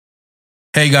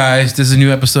Hey guys, this is a new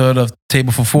episode of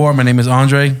Table for Four. My name is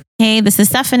Andre. Hey, this is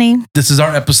Stephanie. This is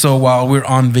our episode while we're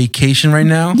on vacation right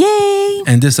now. Yay!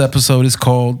 And this episode is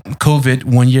called COVID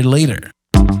 1 year later.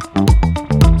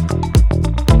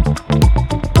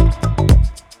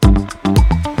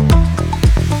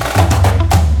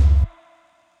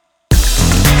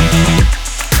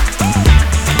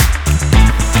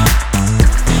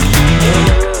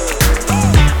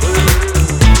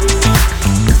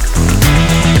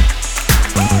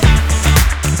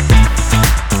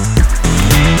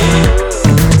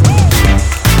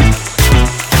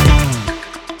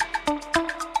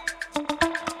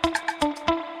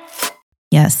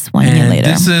 Yes, 1 year later.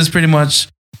 This is pretty much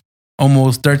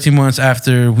almost 13 months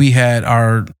after we had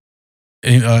our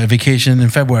vacation in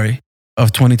February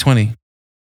of 2020.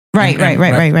 Right.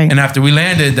 And after we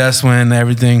landed, that's when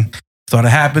everything started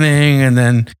happening. And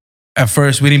then at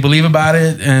first we didn't believe about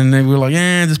it. And then we were like,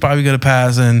 this is probably going to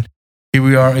pass. And here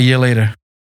we are a year later.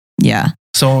 Yeah.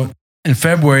 So in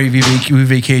February, we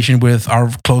vacationed with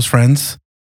our close friends.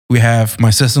 We have my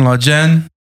sister-in-law, Jen.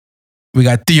 We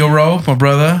got Theo Rowe, my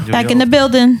brother. Back in the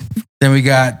building. Then we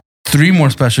got 3 more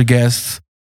special guests.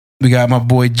 We got my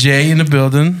boy Jay in the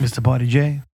building. Mr. Party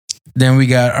J. Then we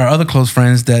got our other close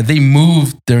friends that they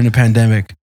moved during the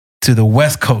pandemic to the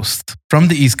West Coast from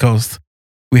the East Coast.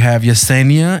 We have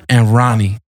Yesenia and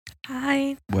Ronnie.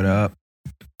 Hi. What up?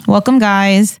 Welcome,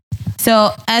 guys.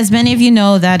 So, as many of you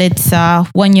know, that it's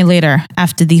 1 year later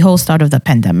after the whole start of the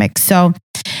pandemic. So,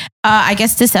 I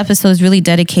guess this episode is really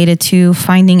dedicated to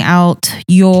finding out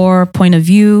your point of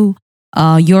view,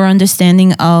 your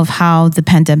understanding of how the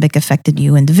pandemic affected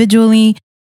you individually.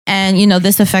 And,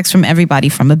 this affects from everybody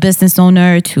from a business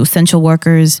owner to essential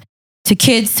workers to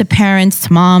kids to parents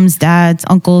to moms, dads,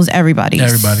 uncles, everybody.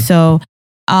 So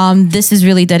this is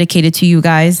really dedicated to you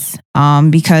guys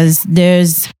because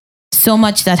there's so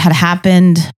much that had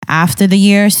happened after the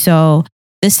year. So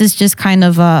this is just kind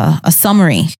of a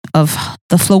summary of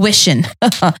the fruition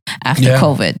after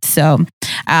COVID. So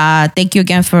thank you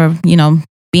again for,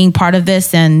 being part of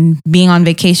this and being on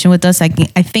vacation with us. I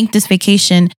think this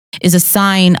vacation is a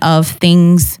sign of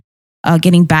things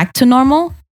getting back to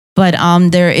normal. But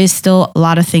there is still a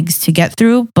lot of things to get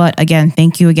through. But again,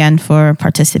 thank you again for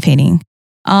participating.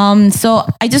 So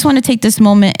I just want to take this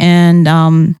moment and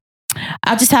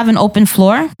I'll just have an open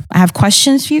floor. I have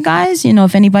questions for you guys.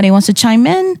 If anybody wants to chime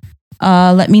in,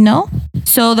 let me know.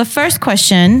 So the first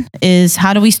question is,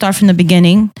 how do we start from the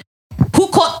beginning? Who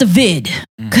caught the vid?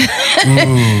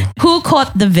 Who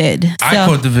caught the vid? I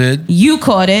caught the vid. You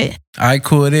caught it. I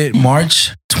caught it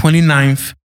March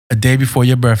 29th, a day before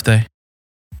your birthday.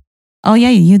 Oh, yeah,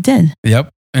 you did. Yep.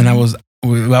 And I was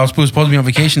supposed to be on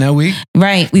vacation that week.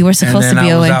 Right. We were supposed to be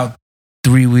away. I was out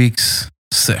 3 weeks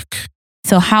sick.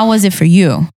 So how was it for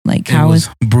you? It was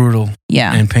brutal.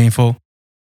 Yeah. And painful.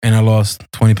 And I lost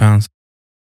 20 pounds.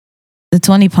 The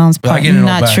 20 pounds part,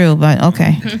 not back. true, but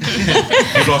okay.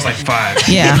 You lost like 5.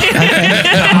 Yeah. Okay.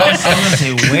 I was going to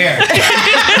say where?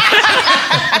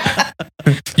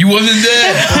 You wasn't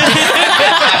there.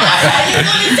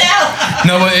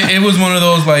 No, but it was one of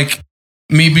those,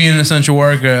 me being an essential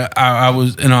worker, I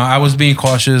was being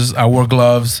cautious. I wore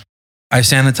gloves. I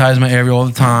sanitized my area all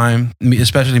the time,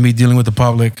 especially me dealing with the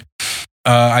public.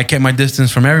 I kept my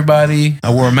distance from everybody.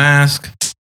 I wore a mask,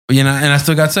 and I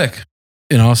still got sick.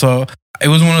 So it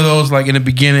was one of those, in the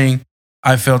beginning,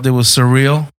 I felt it was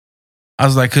surreal. I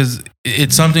was like, because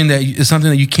it's something that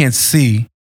you can't see.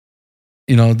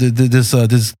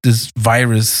 This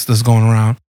virus that's going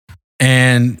around.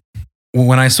 And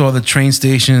when I saw the train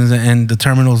stations and the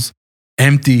terminals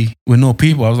empty with no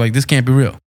people, I was like, this can't be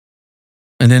real.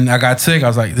 And then I got sick. I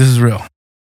was like, this is real.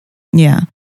 Yeah.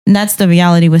 And that's the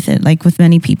reality with it. With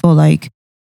many people,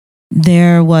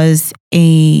 there was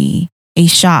a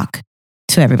shock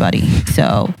to everybody.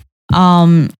 So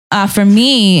for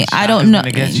me, I don't know.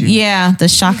 Yeah, the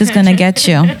shock is going to get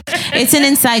you. It's an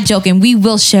inside joke and we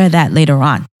will share that later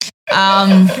on.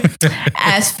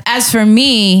 As for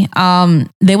me,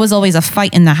 there was always a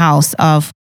fight in the house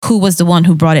of who was the one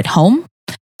who brought it home.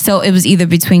 So it was either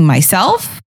between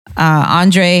myself,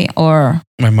 Andre, or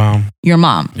my mom. Your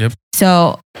mom. Yep.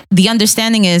 So the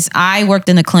understanding is I worked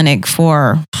in a clinic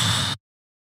for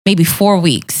maybe 4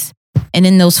 weeks. And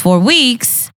in those 4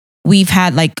 weeks, we've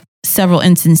had several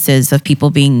instances of people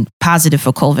being positive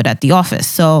for COVID at the office.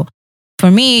 So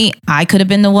for me, I could have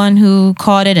been the one who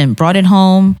caught it and brought it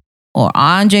home. Or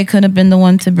Andre could have been the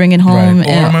one to bring it home. Right.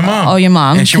 Or my mom. Or your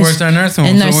mom. And she works at a nursing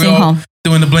home. In nursing home.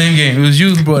 Doing the blame game. It was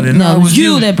you who brought it in. No, it was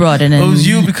you that brought it in. It was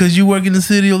you because you work in the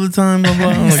city all the time. Blah,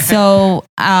 blah. So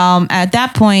at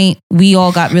that point, we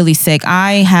all got really sick.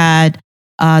 I had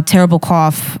terrible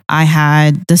cough. I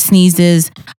had the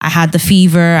sneezes. I had the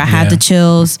fever. I had the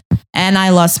chills, and I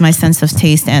lost my sense of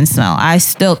taste and smell. I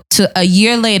still, to a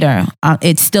year later,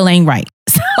 it still ain't right.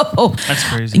 So That's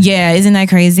crazy. yeah, isn't that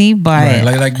crazy? But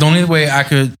like the only way I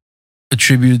could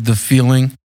attribute the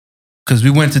feeling, because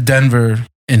we went to Denver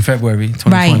in February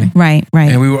 2020. right.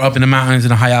 And we were up in the mountains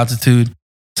in a high altitude.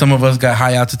 Some of us got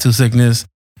high altitude sickness.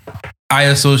 I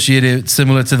associated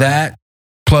similar to that.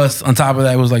 Plus, on top of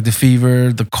that, it was like the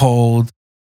fever, the cold,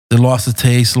 the loss of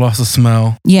taste, loss of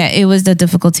smell. Yeah, it was the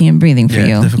difficulty in breathing for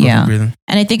you. Difficulty in breathing.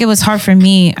 And I think it was hard for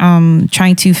me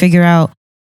trying to figure out,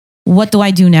 what do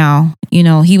I do now? You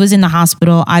know, he was in the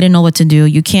hospital. I didn't know what to do.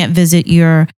 You can't visit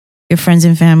your friends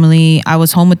and family. I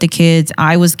was home with the kids.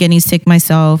 I was getting sick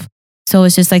myself. So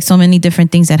it's just like so many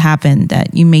different things that happened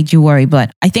that you made you worry.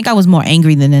 But I think I was more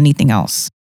angry than anything else.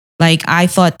 Like, I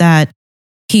thought that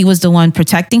he was the one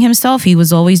protecting himself. He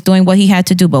was always doing what he had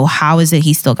to do. But how is it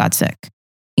he still got sick?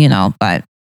 You know, but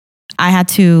I had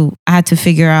to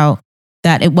figure out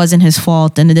that it wasn't his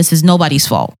fault and this is nobody's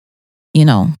fault. You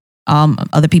know,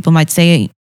 other people might say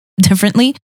it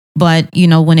differently, but you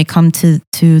know, when it comes to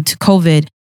COVID,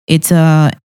 it's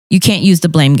you can't use the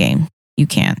blame game. You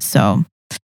can't. So,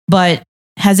 but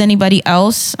has anybody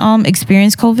else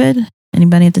experienced COVID?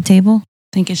 Anybody at the table?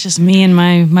 I think it's just me and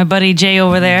my buddy Jay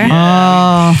over there.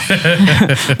 Oh,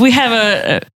 We have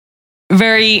a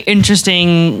very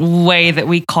interesting way that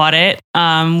we caught it.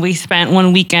 We spent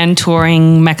one weekend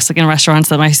touring Mexican restaurants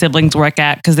that my siblings work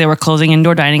at because they were closing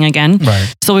indoor dining again.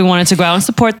 Right. So we wanted to go out and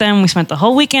support them. We spent the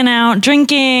whole weekend out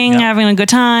drinking, having a good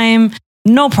time.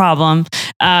 No problem.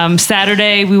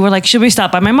 Saturday, we were like, should we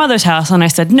stop by my mother's house? And I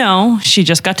said, no, she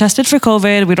just got tested for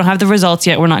COVID. We don't have the results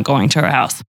yet. We're not going to her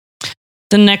house.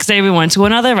 The next day, we went to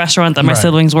another restaurant that my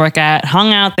siblings work at,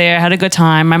 hung out there, had a good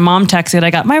time. My mom texted, I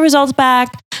got my results back.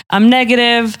 I'm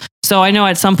negative. So I know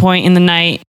at some point in the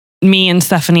night, me and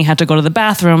Stephanie had to go to the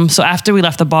bathroom. So after we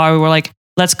left the bar, we were like,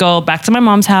 let's go back to my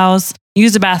mom's house,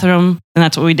 use the bathroom. And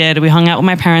that's what we did. We hung out with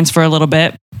my parents for a little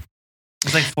bit. It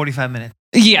was like 45 minutes.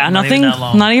 Yeah, Not nothing. even that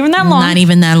long. Not even that long. not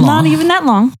even that long. Not even that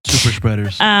long. Super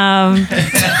spreaders. That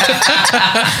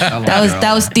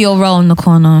was Theo Rowe in the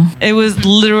corner. It was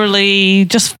literally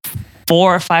just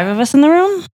 4 or 5 of us in the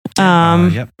room.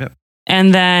 Yep.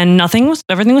 And then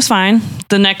everything was fine.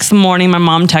 The next morning, my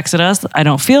mom texted us, I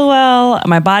don't feel well.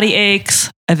 My body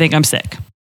aches. I think I'm sick.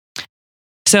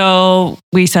 So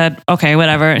we said, okay,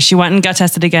 whatever. She went and got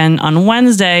tested again on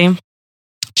Wednesday.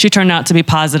 She turned out to be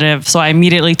positive. So I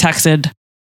immediately texted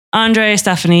Andre,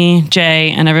 Stephanie,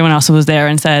 Jay, and everyone else who was there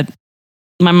and said,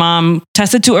 my mom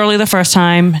tested too early the first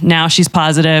time. Now she's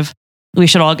positive. We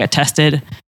should all get tested.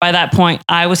 By that point,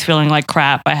 I was feeling like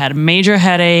crap. I had a major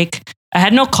headache. I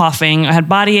had no coughing. I had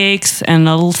body aches and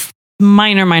a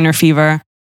minor fever.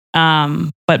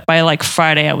 But by like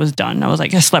Friday, I was done. I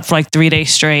slept for like 3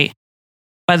 days straight.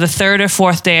 By the 3rd or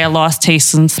 4th day, I lost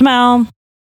taste and smell.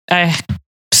 I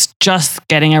was just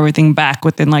getting everything back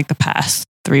within like the past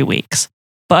 3 weeks.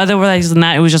 But otherwise than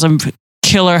that, it was just a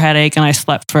killer headache and I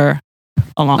slept for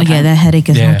a long time. Yeah, that headache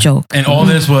is no joke. And all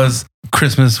this was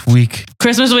Christmas week.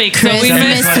 Christmas week. So we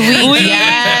missed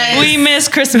we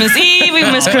missed Christmas Eve. We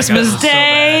missed Christmas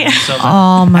Day. So bad.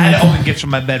 Oh my I had God. to open gifts from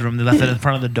my bedroom. They left it in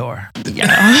front of the door.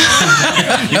 Yeah.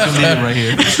 You can leave it right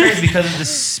here. It's crazy because of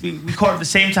this, we caught it at the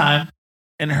same time,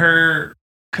 and her,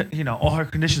 all her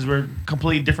conditions were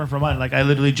completely different from mine. Like I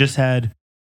literally just had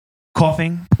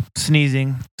coughing,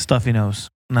 sneezing, stuffy nose.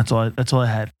 And that's all I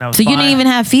had. So you didn't even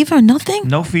have fever? Nothing?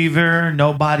 No fever,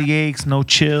 no body aches, no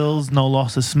chills, no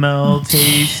loss of smell,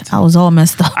 taste. I was all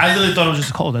messed up. I literally thought it was just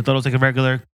a cold. I thought it was like a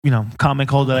regular, common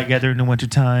cold that I get during the winter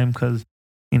time because,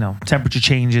 temperature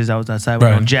changes. I was outside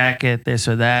with no jacket, this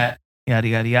or that, yada,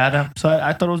 yada, yada. So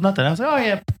I thought it was nothing. I was like, oh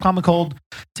yeah, common cold.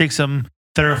 Take some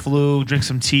Theraflu, drink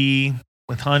some tea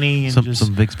with honey and some just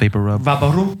Vicks Vapor Rub.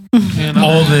 Vaporu.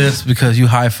 All this because you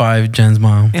high-fived Jen's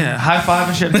mom. Yeah, high five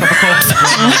and shit, a cup of coffee.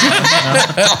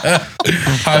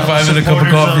 High-five and a cup of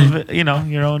coffee. Of,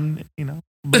 your own,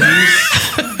 beliefs.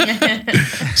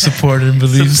 Supported and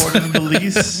beliefs. Supported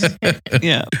beliefs.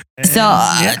 Yeah. So,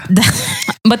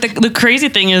 But the crazy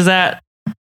thing is that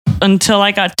until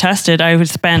I got tested, I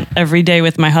spent every day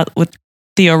with with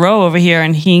Theo Rowe over here,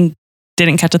 and he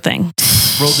didn't catch a thing.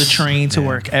 Rode the train to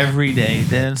work every day,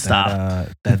 didn't stop.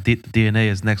 That DNA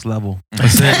is next level.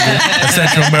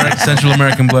 Central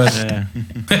American blood. Yeah.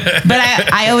 but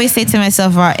I always say to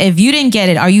myself, if you didn't get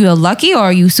it, are you a lucky or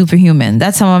are you superhuman?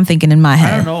 That's how I'm thinking in my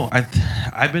head. I don't know.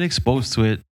 I've been exposed to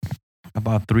it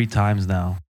about 3 times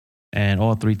now, and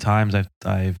all 3 times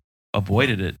I've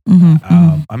avoided it.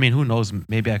 I mean, who knows?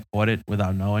 Maybe I caught it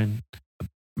without knowing.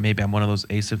 Maybe I'm one of those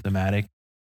asymptomatic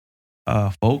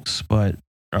folks, but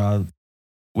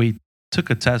we took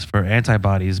a test for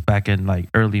antibodies back in like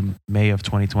early May of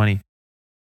 2020.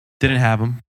 Didn't have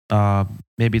them.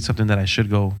 Maybe it's something that I should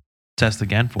go test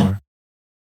again for.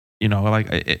 You know,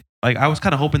 like I was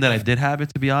kind of hoping that I did have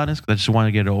it, to be honest, because I just wanted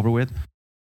to get it over with.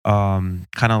 Kind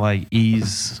of like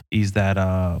ease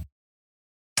that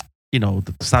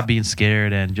stop being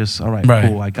scared and just, all right,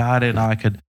 cool, I got it. Now I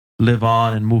could live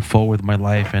on and move forward with my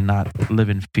life and not live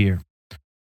in fear.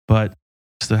 But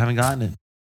still haven't gotten it.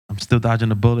 I'm still dodging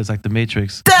the bullets like the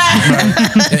Matrix.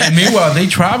 And meanwhile, they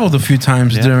traveled a few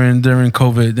times during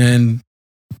COVID, and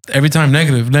every time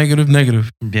negative.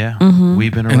 Yeah,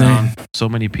 we've been around so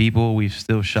many people. We've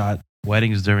still shot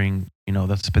weddings during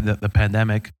the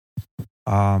pandemic.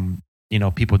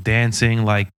 People dancing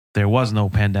like there was no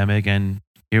pandemic, and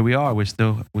here we are. We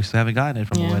still haven't gotten it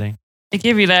from the wedding. It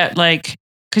gave you that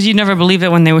because you never believe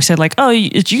it when they were said like, oh, you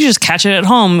just catch it at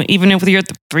home, even if you're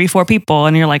 3-4 people,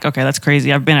 and you're like, okay, that's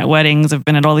crazy. I've been at weddings, I've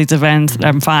been at all these events,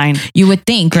 I'm fine. You would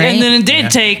think, right? And then it did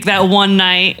take that one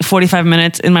night, 45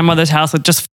 minutes in my mother's house with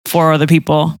just 4 other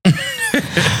people.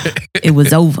 It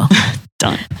was over.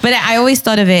 Done. But I always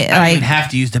thought of it I like, don't even have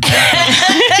to use the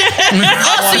bathroom.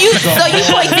 so you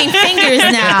pointing fingers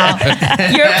now.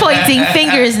 You're pointing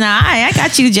fingers now. I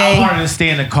got you, Jay. I wanted to stay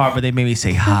in the car, but they made me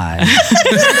say hi.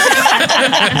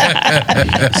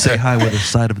 Say hi with the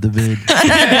side of the vid.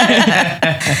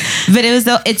 But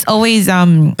it's always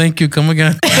Thank you. Come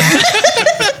again.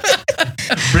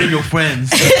 Bring your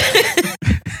friends.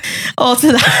 all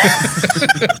to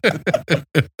that.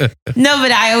 No,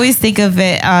 but I always think of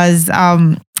it as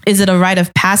is it a rite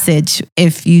of passage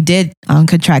if you did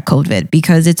contract COVID?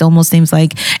 Because it almost seems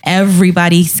like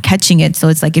everybody's catching it. So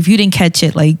it's like if you didn't catch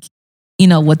it, like,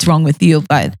 what's wrong with you?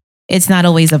 But it's not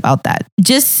always about that.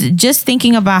 Just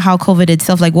thinking about how COVID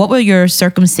itself, like what were your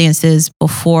circumstances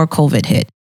before COVID hit?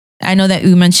 I know that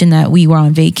you mentioned that we were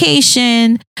on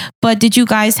vacation, but did you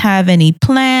guys have any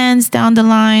plans down the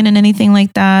line and anything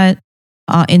like that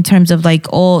in terms of like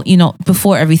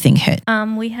before everything hit?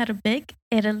 We had a big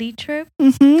Italy trip.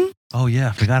 Oh yeah,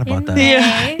 I forgot about that.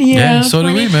 Yeah, so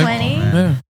did we,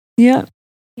 man. Yeah.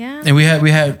 And we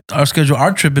had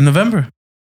our trip in November.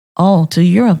 Oh, to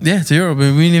Europe. Yeah, to Europe.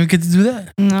 And we didn't even get to do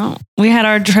that. No. We had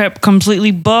our trip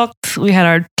completely booked. We had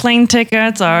our plane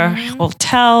tickets, our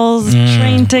hotels,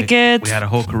 train tickets. We had a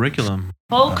whole curriculum.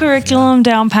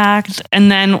 Down packed. And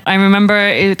then I remember,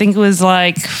 I think it was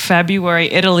like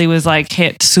February, Italy was like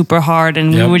hit super hard.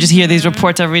 And we would just hear these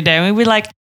reports every day. And we'd be like,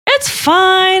 it's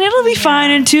fine. It'll be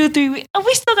fine in 2-3 weeks.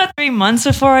 We still got 3 months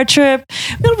before our trip.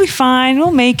 It'll be fine.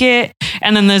 We'll make it.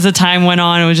 And then as the time went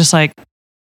on, it was just like,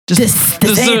 this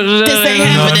ain't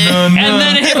happening. And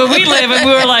then it hit where we live, and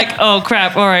we were like, "Oh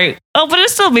crap! All right. Oh, but it'll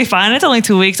still be fine. It's only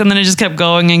 2 weeks." And then it just kept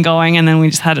going and going, and then we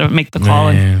just had to make the call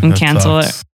and cancel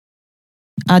it.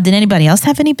 Did anybody else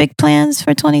have any big plans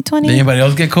for 2020? Did anybody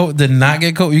else get COVID? Did not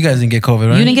get COVID? You guys didn't get COVID,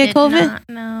 right? You didn't get COVID?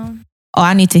 No. Oh,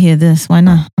 I need to hear this. Why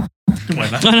not? Why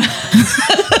not?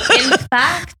 In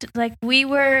fact, like we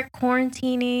were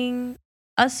quarantining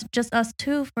us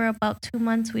two for about 2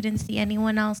 months. We didn't see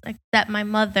anyone else except my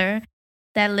mother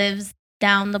that lives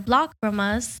down the block from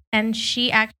us, and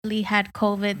she actually had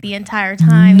COVID the entire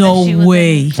time. No that she was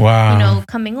way. Wow.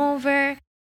 Coming over.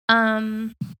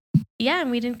 And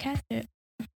we didn't catch it.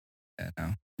 Yeah,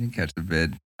 no, didn't catch the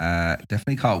vid.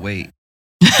 Definitely caught weight.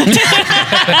 Who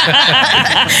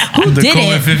The didn't?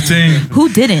 COVID 15. Who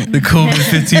didn't? The COVID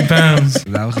 15 pounds. So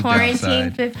that was a Quarantine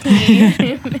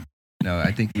downside. 15. No,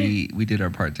 I think we did our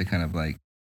part to kind of like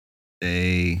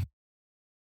stay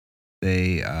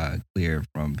clear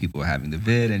from people having the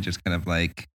vid and just kind of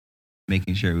like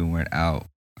making sure we weren't out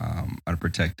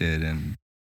unprotected, and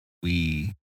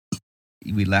we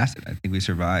lasted. I think we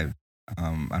survived.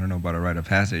 I don't know about a rite of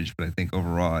passage, but I think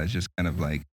overall it's just kind of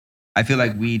like I feel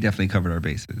like we definitely covered our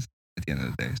bases at the end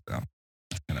of the day. So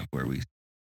that's kind of where we.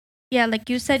 Yeah, like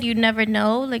you said, you never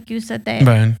know. Like you said that.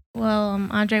 Right. Well,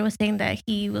 Andre was saying that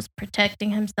he was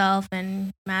protecting himself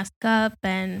and mask up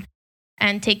and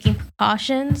taking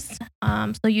precautions.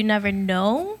 So you never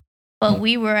know. But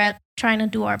we were trying to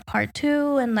do our part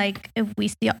too, and like if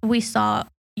we saw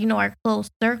our close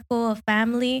circle of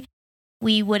family,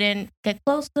 we wouldn't get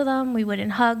close to them. We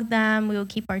wouldn't hug them. We would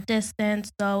keep our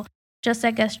distance. So just,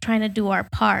 I guess, trying to do our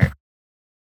part.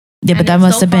 Yeah, but And that then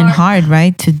must so have been far- hard,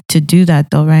 right? To do that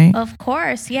though, right? Of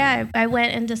course, yeah. I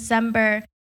went in December.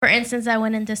 For instance, I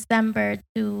went in December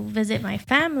to visit my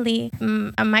family.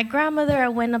 My grandmother, I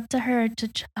went up to her to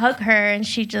hug her, and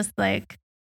she just like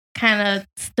kind of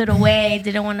stood away,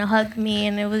 didn't want to hug me,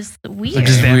 and it was weird.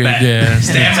 Just Stand weird, back. yeah.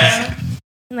 Stand back.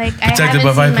 Like Protected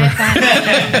I by haven't seen my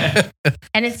Viper. family.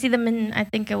 I didn't see them in, I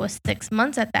think it was 6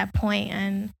 months at that point,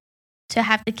 and to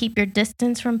have to keep your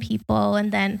distance from people.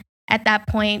 And then at that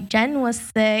point, Jen was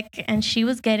sick and she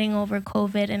was getting over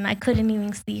COVID, and I couldn't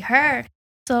even see her.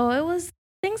 So it was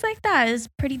things like that is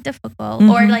pretty difficult,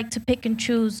 or like to pick and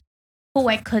choose who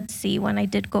I could see when I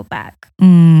did go back.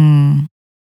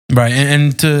 Right,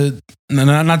 and to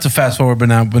not to fast forward, but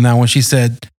now when she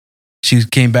said she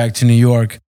came back to New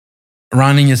York,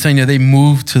 Ronnie and Yesenia, they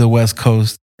moved to the West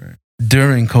Coast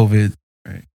during COVID.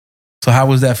 Right. So how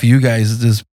was that for you guys?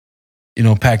 Just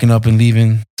packing up and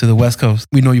leaving to the West Coast.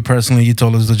 We know you personally. You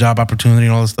told us the job opportunity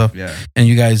and all this stuff. Yeah. And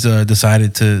you guys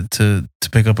decided to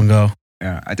pick up and go.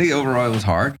 Yeah, I think overall it was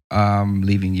hard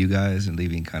leaving you guys and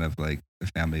leaving kind of like the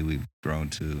family we've grown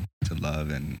to love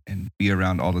and be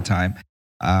around all the time.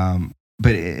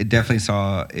 But it definitely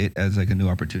saw it as like a new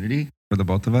opportunity for the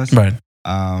both of us. Right.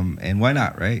 And why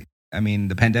not, right? I mean,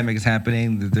 the pandemic is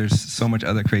happening. There's so much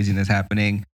other craziness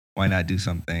happening. Why not do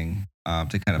something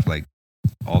to kind of like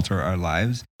alter our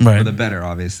lives for the better,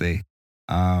 obviously.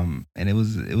 And it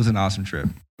was an awesome trip.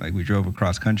 Like we drove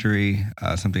across country,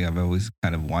 something I've always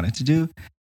kind of wanted to do,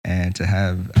 and to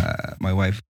have my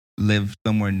wife live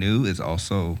somewhere new is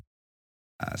also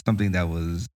something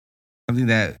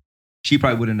that she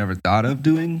probably would have never thought of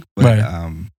doing. But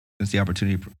since the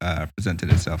opportunity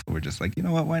presented itself, we're just like, you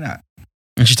know what, why not?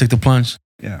 And she took the plunge.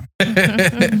 Yeah.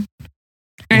 I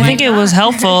think it was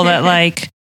helpful that like,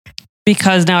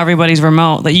 because now everybody's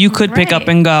remote, that you could pick up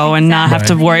and go and not have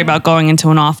to worry about going into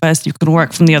an office. You could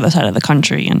work from the other side of the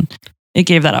country, and it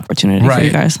gave that opportunity for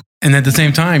you guys. And at the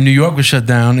same time, New York was shut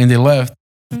down and they left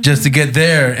just to get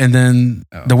there, and then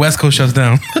the West Coast shuts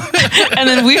down. And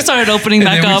then we started opening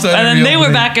back up, and then they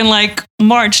were back in like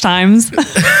March times.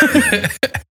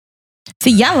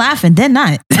 See, y'all laughing, they're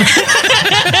not.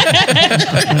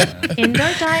 Indoor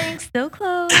dining still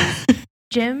closed.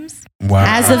 Gyms. Wow.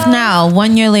 As of now,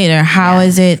 1 year later, how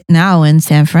is it now in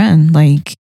San Fran?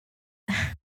 Like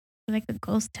a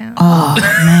ghost town. Oh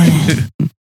man.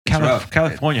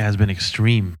 California has been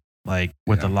extreme, like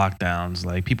with the lockdowns.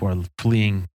 Like people are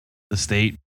fleeing the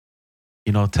state.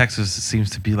 Texas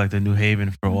seems to be like the new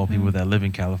haven for all people that live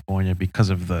in California because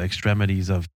of the extremities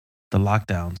of the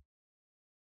lockdowns.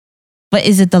 But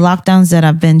is it the lockdowns that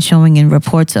I've been showing in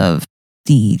reports of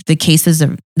the cases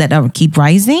that keep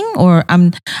rising? Or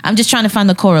I'm just trying to find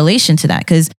the correlation to that,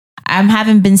 because I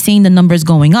haven't been seeing the numbers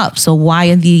going up. So why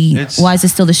is it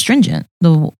still as stringent?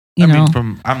 I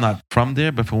mean, I'm not from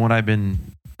there, but from what I've been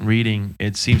reading,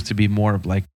 it seems to be more of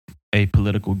like a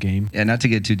political game. Yeah, not to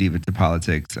get too deep into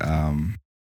politics.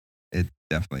 It's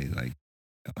definitely like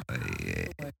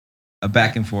a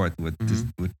back and forth with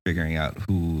figuring out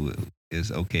who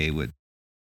is okay with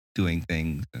doing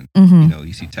things. And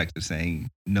you see Texas saying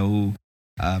no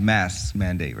mask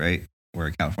mandate, right?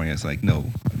 Where California is like no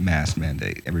mask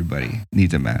mandate. Everybody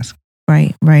needs a mask.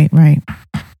 Right.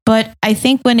 But I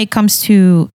think when it comes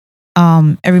to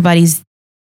everybody's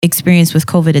experience with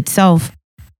COVID itself,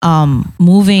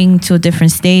 moving to a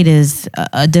different state is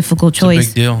a difficult choice.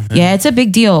 It's a big deal. Yeah, it's a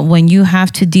big deal when you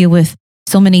have to deal with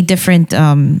so many different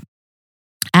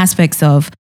aspects of,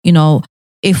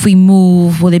 if we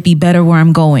move, will it be better where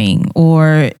I'm going?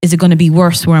 Or is it going to be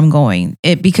worse where I'm going?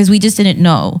 Because we just didn't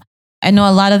know. I know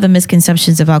a lot of the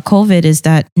misconceptions about COVID is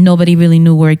that nobody really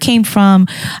knew where it came from.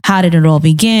 How did it all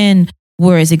begin?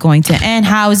 Where is it going to end?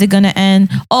 How is it going to end?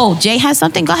 Oh, Jay has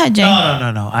something. Go ahead, Jay.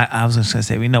 No. I was just going to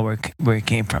say, we know where it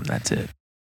came from. That's it.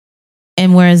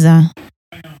 And where is that?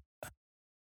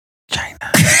 China.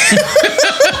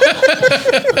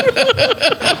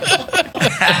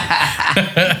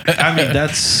 I mean,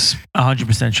 that's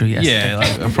 100% true. Yes. Yeah,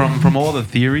 like from all the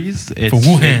theories,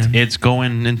 it's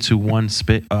going into one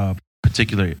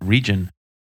particular region.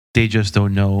 They just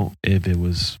don't know if it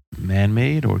was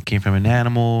man-made or it came from an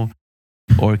animal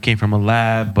or it came from a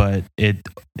lab, but it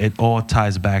all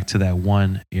ties back to that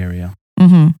one area.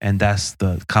 And that's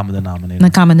the common denominator.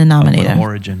 The common denominator. The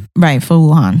origin. Right, for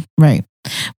Wuhan. Right.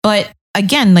 But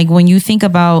again, like when you think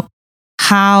about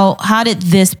how did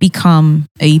this become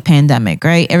a pandemic,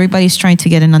 right? Everybody's trying to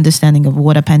get an understanding of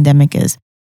what a pandemic is.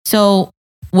 So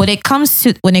when it comes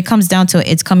down to it,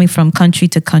 it's coming from country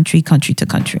to country,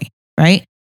 right?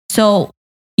 So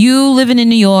you living in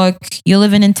New York, you're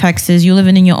living in Texas, you're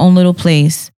living in your own little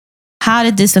place. How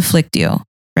did this afflict you,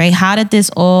 right? How did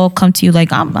this all come to you?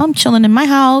 Like, I'm chilling in my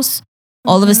house.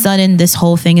 All of a sudden, this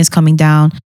whole thing is coming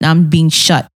down. Now I'm being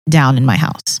shut down in my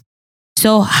house.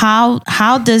 So how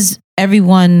does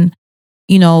everyone,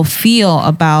 feel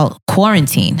about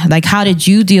quarantine? Like, how did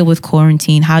you deal with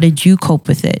quarantine? How did you cope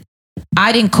with it?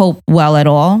 I didn't cope well at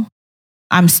all.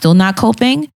 I'm still not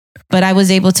coping, but I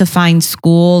was able to find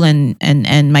school and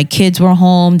my kids were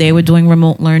home. They were doing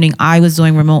remote learning. I was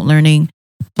doing remote learning,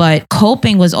 but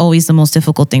coping was always the most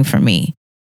difficult thing for me.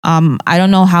 I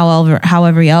don't know how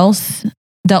everybody else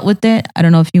dealt with it. I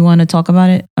don't know if you want to talk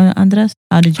about it, Andres.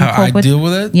 How did you cope with it? Deal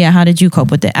with it? Yeah, how did you cope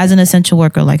with it as an essential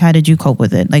worker? Like, how did you cope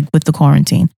with it? Like with the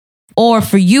quarantine, or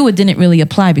for you, it didn't really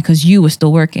apply because you were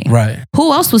still working. Right.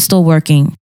 Who else was still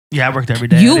working? Yeah, I worked every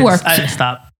day. You worked. I didn't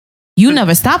stop. You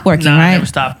never stopped working, No, right? I never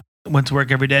stopped. Went to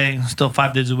work every day. Still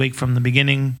 5 days a week from the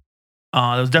beginning. There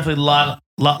was definitely a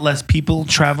lot less people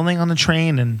traveling on the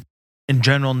train and in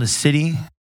general in the city.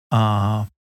 But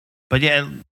yeah,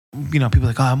 people are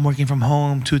like, oh, I'm working from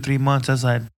home 2-3 months. I was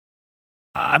like,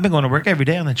 I've been going to work every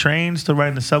day on the train, still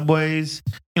riding the subways.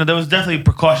 There was definitely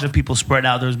precaution of people spread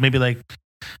out. There was maybe like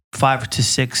 5 to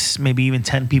 6, maybe even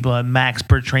 10 people at max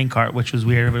per train cart, which was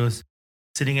weird. Everybody was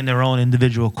sitting in their own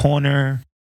individual corner,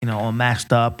 all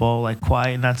maxed up, all like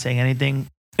quiet, not saying anything.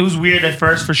 It was weird at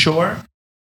first for sure.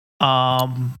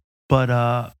 But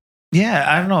yeah,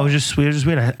 I don't know. It was just weird.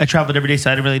 I traveled every day, so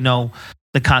I didn't really know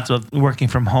the concept of working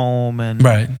from home and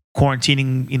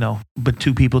quarantining, but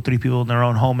 2 people, 3 people in their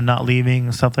own home and not leaving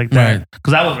and stuff like that. Right.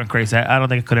 Because I wasn't crazy. I don't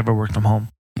think I could ever work from home.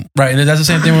 Right. And that's the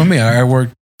same thing with me. I work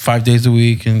 5 days a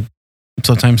week and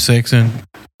sometimes 6. And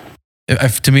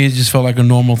to me, it just felt like a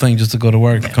normal thing just to go to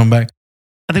work and come back.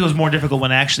 I think it was more difficult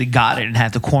when I actually got it and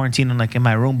had to quarantine in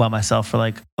my room by myself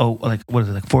for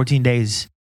 14 days.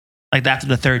 Like after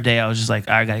the 3rd day, I was just like,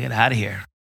 I gotta get out of here.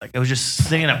 Like it was just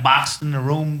sitting in a box in the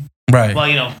room. Right. Well,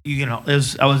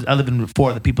 I lived in 4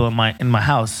 of the people in my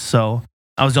house, so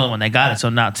I was the only one that got it. So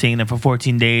not seeing them for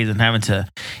 14 days and having to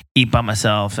eat by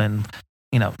myself and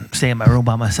stay in my room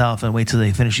by myself and wait till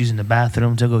they finish using the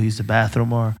bathroom to go use the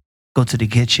bathroom or go to the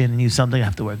kitchen and use something. I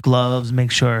have to wear gloves.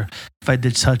 Make sure if I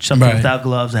did touch something without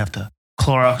gloves, I have to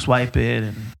Clorox wipe it,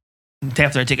 and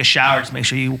after I take a shower, just make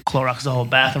sure you Clorox the whole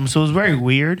bathroom. So it was very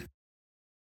weird.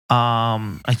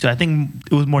 I think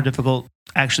it was more difficult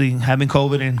actually having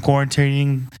COVID and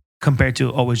quarantining compared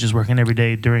to always just working every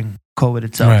day during COVID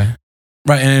itself.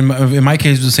 Right. And in my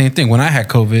case, it was the same thing. When I had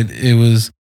COVID, it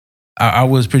was, I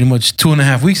was pretty much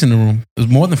 2.5 weeks in the room. It was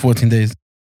more than 14 days.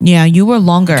 Yeah, you were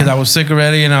longer. Because I was sick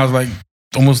already and I was like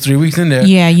almost 3 weeks in there.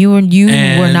 Yeah, you were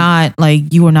not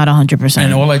 100%.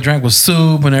 And all I drank was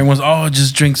soup and everyone's,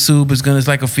 just drink soup. It's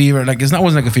like a fever. Like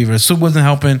wasn't like a fever. Soup wasn't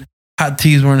helping. Hot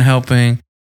teas weren't helping.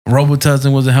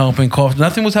 Robitussin wasn't helping. Cough.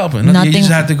 Nothing was helping. You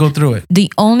just had to go through it.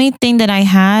 The only thing that I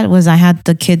had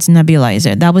the kids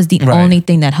nebulizer. That was the only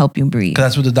thing that helped you breathe.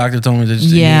 That's what the doctor told me.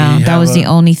 That was the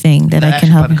only thing that I can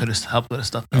help. Could have helped with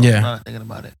stuff. Though. Yeah, Not thinking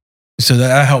about it. So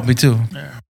that helped me too.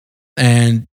 Yeah.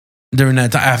 And during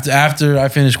that time, after I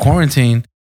finished quarantine,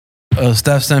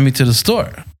 Steph sent me to the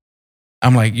store.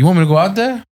 I'm like, you want me to go out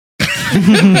there? I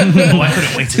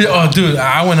couldn't wait to go. Oh, dude,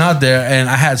 I went out there and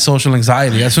I had social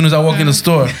anxiety. As soon as I walk in the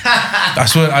store, I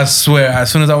swear,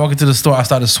 as soon as I walk into the store, I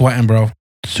started sweating, bro.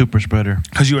 Super spreader.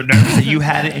 Because you were nervous that you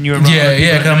had it and you were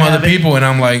yeah, because I'm other people and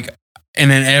I'm like, and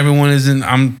then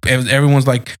everyone's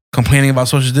like complaining about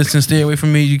social distance. Stay away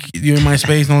from me. You're in my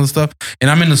space and all this stuff. And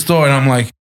I'm in the store and I'm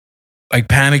like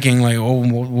panicking, like,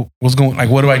 oh, what's going? Like,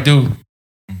 what do I do?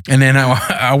 And then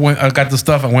I got the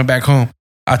stuff. I went back home.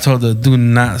 I told her, do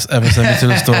not ever send me to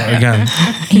the store again.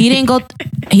 He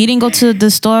didn't go to the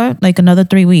store like another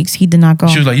 3 weeks. He did not go.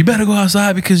 She was like, you better go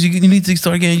outside because you need to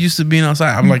start getting used to being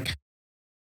outside. I'm like,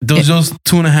 those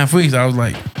 2.5 weeks, I was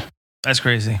like, that's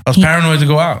crazy. I was paranoid to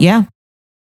go out. Yeah.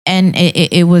 And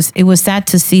it was sad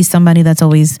to see somebody that's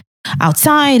always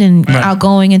outside and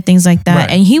outgoing and things like that.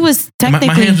 Right. And he was technically...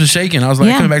 My hands were shaking. I was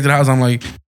like, coming back to the house, I'm like,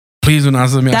 please do not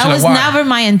send me. That was like, never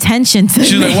my intention.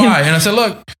 She's like, why? And I said,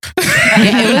 look.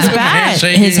 It was bad.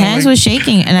 His hands were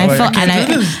shaking. And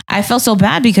I felt so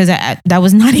bad because that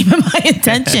was not even my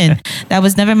intention. That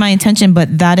was never my intention.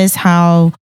 But that is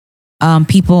how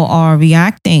people are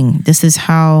reacting. This is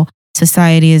how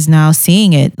society is now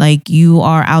seeing it. Like you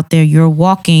are out there, you're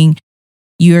walking,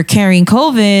 you're carrying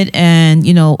COVID and,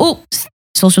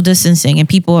 social distancing and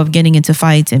people are getting into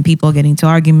fights and people are getting into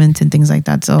arguments and things like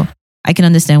that. So I can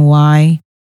understand why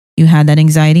you had that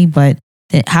anxiety, but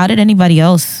how did anybody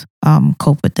else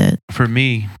cope with it? For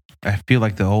me, I feel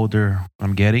like the older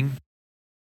I'm getting,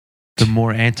 the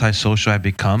more antisocial I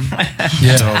become.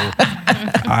 Yeah.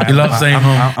 So You love staying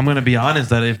home. I'm going to be honest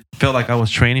that it felt like I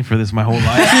was training for this my whole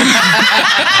life.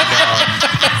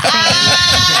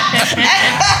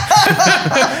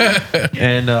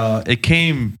 And it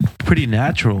came pretty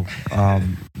natural.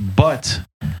 But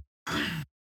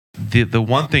the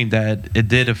one thing that it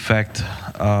did affect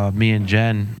me and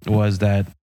Jen was that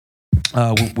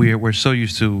we're so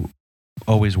used to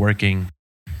always working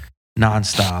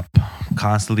nonstop,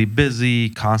 constantly busy,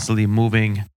 constantly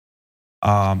moving.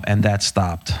 And that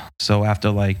stopped. So after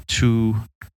like 2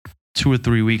 or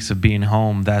 3 weeks of being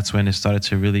home, that's when it started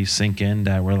to really sink in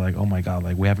that we're like, oh my God,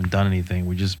 like we haven't done anything.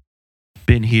 We just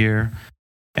been here.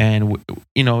 And,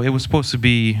 it was supposed to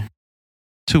be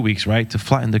 2 weeks, right? To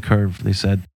flatten the curve, they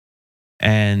said.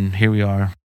 And here we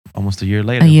are almost a year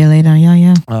later. A year later,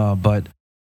 yeah. But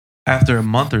after a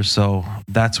month or so,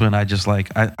 that's when I just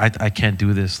like, I can't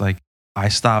do this. Like I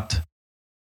stopped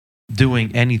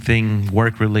doing anything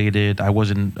work related. I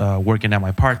wasn't working at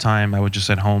my part-time. I was just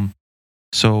at home.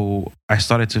 So I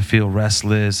started to feel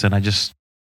restless and I just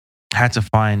had to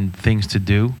find things to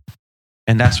do.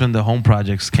 And that's when the home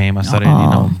projects came. I started,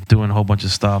 doing a whole bunch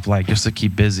of stuff like just to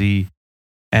keep busy.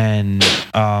 And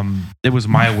it was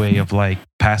my way of like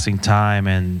passing time.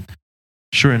 And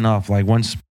sure enough, like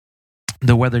once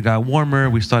the weather got warmer,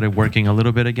 we started working a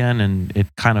little bit again and it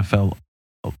kind of felt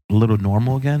a little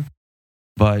normal again.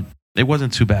 But it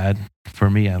wasn't too bad for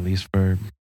me, at least, for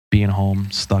being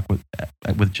home, stuck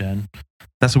with Jen.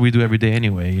 That's what we do every day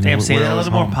anyway. Damn, say that a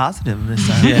little more positive this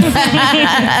time.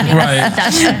 Yeah. Right.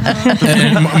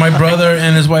 And my brother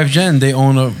and his wife Jen, they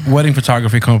own a wedding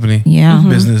photography company. Yeah.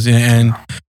 Business. And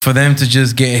for them to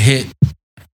just get hit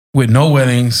with no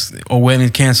weddings or wedding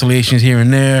cancellations here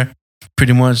and there,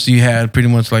 pretty much you had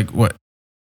like what?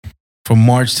 From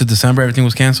March to December, everything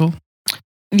was canceled?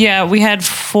 Yeah, we had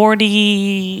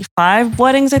 45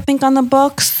 weddings, I think, on the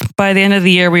books. By the end of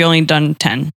the year, we only done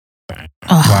 10.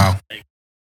 Wow.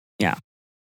 Yeah.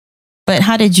 But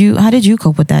how did you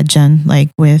cope with that, Jen?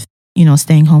 Like with,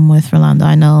 staying home with Rolando?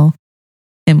 I know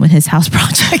him with his house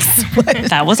projects.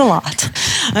 That was a lot.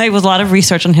 It was a lot of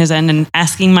research on his end and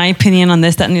asking my opinion on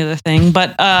this, that, and the other thing.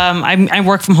 But I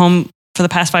worked from home for the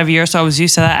past 5 years, so I was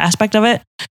used to that aspect of it.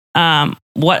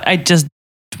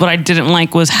 What I didn't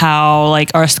like was how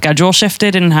like our schedule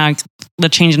shifted and how the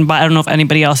change in I don't know if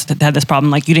anybody else had this problem.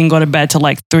 Like you didn't go to bed till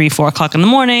like 3-4 o'clock in the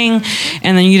morning,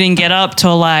 and then you didn't get up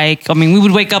till we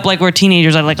would wake up like we're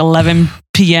teenagers at like 11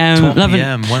 p.m. 12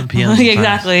 p.m., 1 p.m.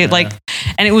 Exactly. Yeah.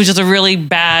 And it was just a really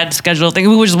bad schedule thing.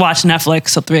 We would just watch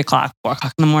Netflix till 3 o'clock, 4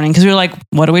 o'clock in the morning because we were like,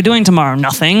 what are we doing tomorrow?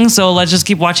 Nothing. So let's just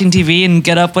keep watching TV and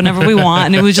get up whenever we want.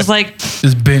 And it was just like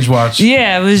just binge watch.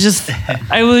 Yeah,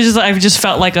 I just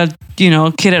felt like a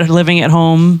kid living at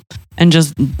home and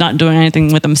just not doing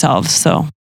anything with themselves. So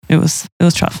it was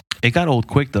tough. It got old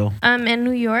quick though. In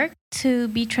New York, to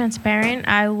be transparent,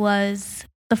 I was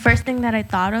the first thing that I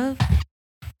thought of,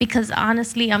 because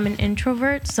honestly, I'm an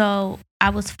introvert, so I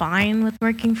was fine with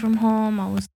working from home. I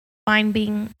was fine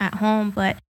being at home,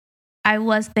 but I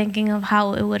was thinking of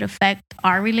how it would affect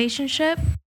our relationship,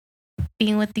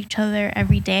 being with each other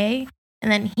every day.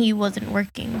 And then he wasn't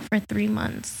working for 3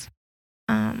 months.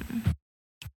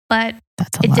 But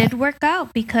it did work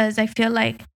out because I feel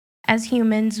like as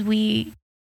humans, we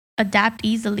adapt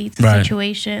easily to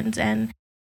situations, and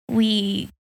we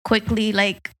quickly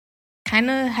kind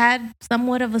of had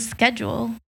somewhat of a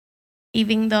schedule.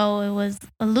 Even though it was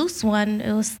a loose one,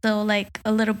 it was still like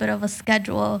a little bit of a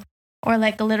schedule or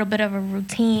like a little bit of a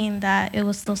routine that it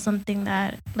was still something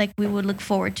that like we would look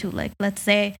forward to. Like, let's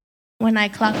say when I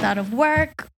clocked out of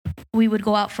work, we would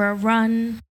go out for a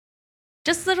run.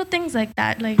 Just little things like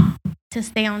that, like to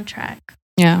stay on track.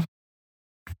 Yeah.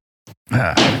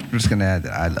 I'm just going to add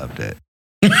that I loved it.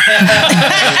 My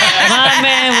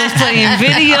man was playing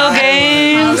video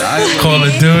games. Call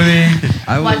of Duty.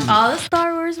 I watched all the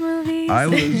Star Wars movies. I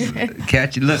was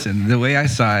catching. Listen, the way I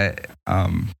saw it,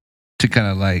 to kind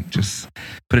of like just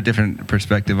put a different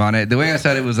perspective on it. The way I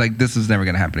saw it was like, this is never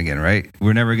going to happen again, right?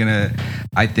 We're never going to,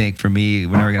 I think for me,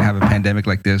 we're never going to have a pandemic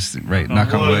like this, right?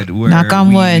 Knock on wood. Knock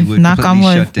on wood. Knock on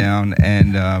wood. Shut down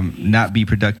and not be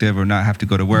productive or not have to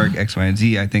go to work, X, Y, and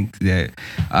Z. I think that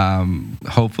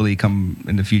hopefully come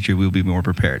in the future, we'll be more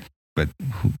prepared. But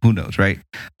who knows, right?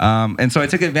 And so I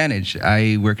took advantage.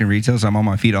 I work in retail, so I'm on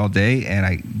my feet all day,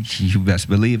 and you best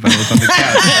believe I was on the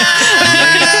couch.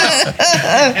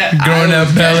 Growing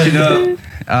that belly.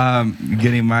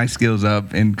 Getting my skills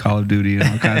up in Call of Duty and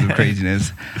all kinds of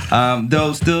craziness.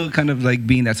 Though still kind of like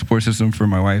being that support system for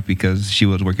my wife because she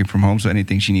was working from home, so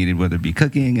anything she needed, whether it be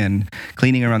cooking and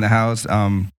cleaning around the house,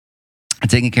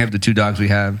 taking care of the 2 dogs we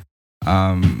have.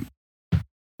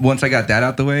 Once I got that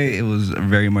out the way, it was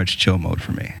very much chill mode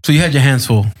for me. So you had your hands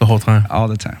full the whole time? All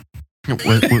the time.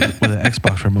 with an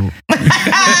Xbox remote.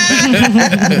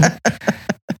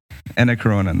 And a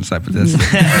Corona on the side of this.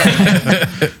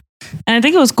 And I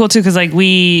think it was cool too because like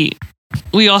we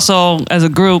also as a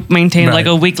group maintained like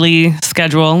a weekly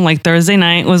schedule. Like Thursday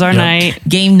night was our night.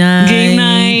 Game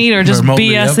night. Or just Remotely,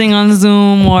 BSing on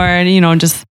Zoom or,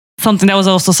 just something that was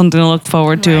also something to look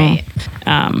forward to. Right.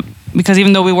 Because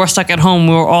even though we were stuck at home,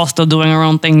 we were all still doing our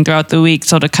own thing throughout the week.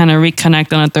 So to kind of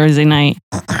reconnect on a Thursday night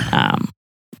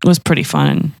was pretty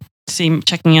fun.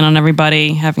 Checking in on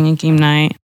everybody, having a game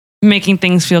night, making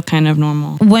things feel kind of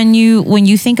normal. When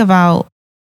you think about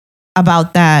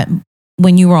that,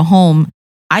 when you were home,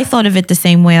 I thought of it the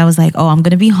same way. I was like, oh, I'm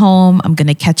going to be home. I'm going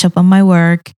to catch up on my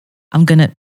work.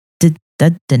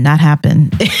 That did not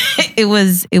happen. It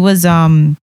was,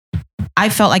 I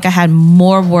felt like I had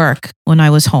more work when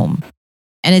I was home.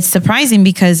 And it's surprising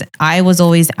because I was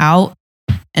always out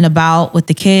and about with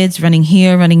the kids, running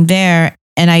here, running there.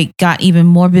 And I got even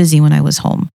more busy when I was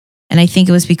home. And I think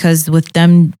it was because with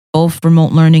them both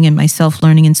remote learning and myself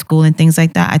learning in school and things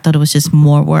like that, I thought it was just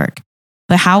more work.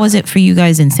 But how was it for you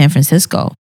guys in San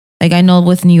Francisco? Like, I know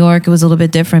with New York, it was a little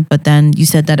bit different, but then you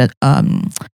said that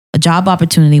a job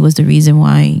opportunity was the reason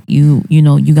why you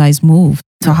guys moved.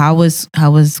 So how was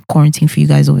quarantine for you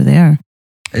guys over there?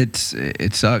 It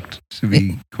sucked, to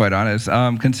be quite honest.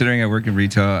 Considering I work in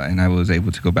retail and I was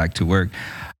able to go back to work,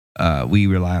 we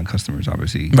rely on customers,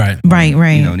 obviously. Right.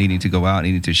 Needing to go out,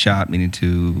 needing to shop, needing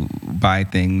to buy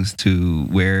things to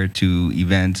wear to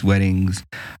events, weddings,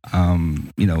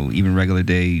 even regular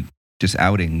day, just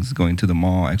outings, going to the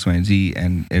mall, X, Y, and Z.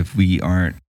 And if we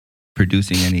aren't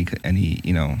producing any,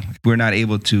 if we're not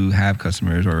able to have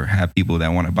customers or have people that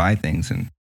want to buy things, and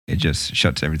it just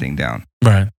shuts everything down.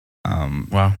 Right.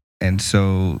 Wow. And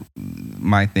so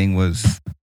my thing was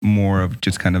more of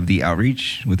just kind of the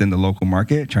outreach within the local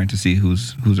market, trying to see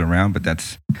who's around. But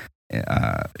that's,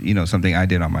 something I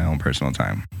did on my own personal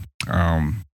time.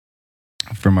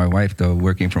 For my wife, though,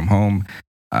 working from home,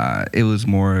 it was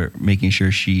more making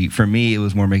sure she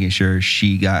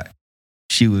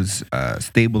was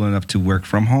stable enough to work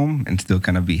from home and still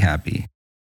kind of be happy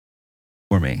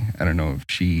for me. I don't know if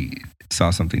she saw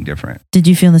something different. Did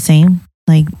you feel the same?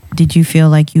 Like, did you feel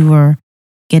like you were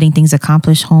getting things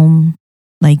accomplished home?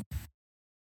 Like,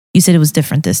 you said it was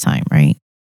different this time, right?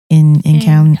 In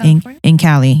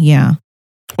Cali, yeah.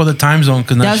 Well, the time zone,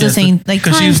 because that was the same. Like,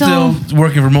 because she's still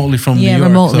working remotely from New York.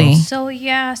 Remotely. So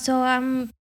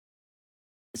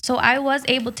I was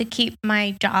able to keep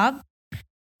my job.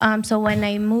 So when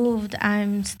I moved,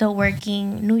 I'm still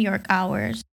working New York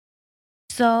hours.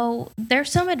 So there's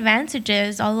some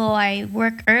advantages. Although I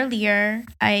work earlier,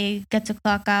 I get to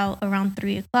clock out around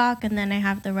 3:00, and then I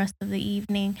have the rest of the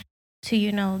evening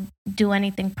to, do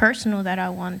anything personal that I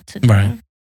want to do. Right.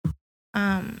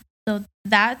 So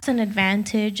that's an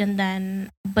advantage.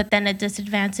 But then a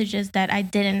disadvantage is that I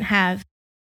didn't have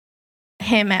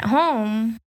him at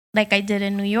home like I did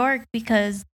in New York,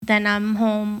 because then I'm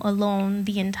home alone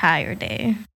the entire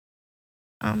day.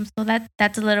 So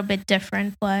that's a little bit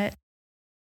different, but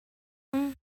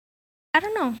I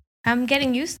don't know. I'm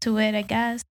getting used to it, I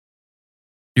guess.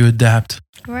 You adapt.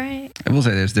 Right. I will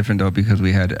say it's different though, because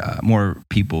we had more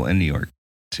people in New York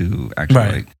to actually,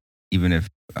 Right. Even if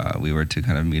we were to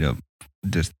kind of meet up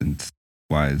distance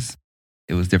wise,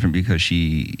 it was different because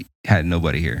she had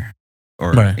nobody here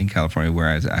or Right. in California,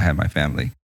 whereas I had my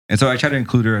family. And so I tried to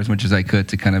include her as much as I could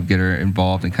to kind of get her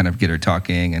involved and kind of get her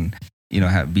talking and,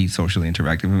 be socially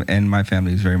interactive. And my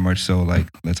family is very much so like,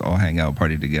 let's all hang out,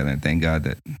 party together. And thank God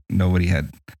that nobody had.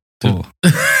 Well,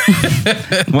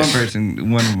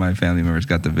 one of my family members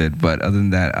got the vid, but other than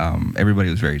that, everybody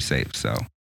was very safe. So,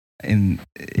 and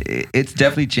it's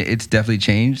definitely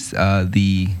changed.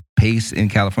 The pace in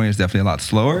California is definitely a lot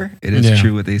slower. It is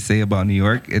true what they say about New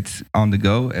York. It's on the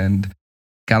go, and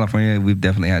California, we've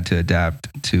definitely had to adapt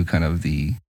to kind of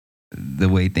the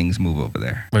way things move over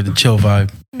there. Right, the chill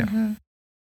vibe. Mm-hmm.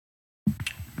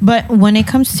 But when it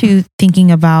comes to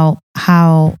thinking about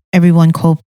how everyone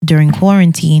coped during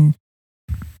quarantine,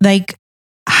 like,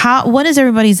 what is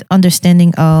everybody's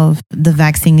understanding of the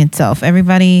vaccine itself?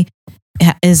 Everybody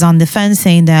is on the fence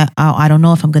saying that, oh, I don't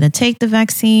know if I'm going to take the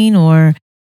vaccine or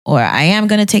I am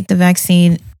going to take the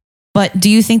vaccine. But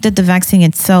do you think that the vaccine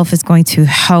itself is going to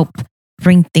help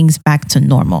bring things back to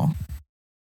normal?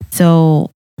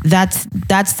 So that's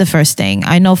the first thing.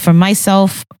 I know for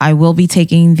myself, I will be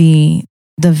taking the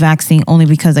vaccine only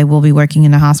because I will be working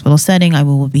in a hospital setting. I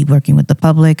will be working with the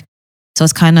public. So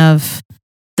it's kind of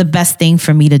the best thing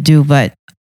for me to do. But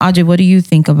Audrey, what do you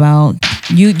think about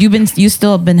you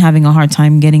still have been having a hard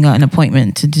time getting an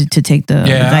appointment to take the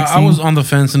vaccine? I was on the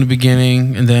fence in the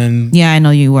beginning, and then I know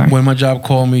you were. When my job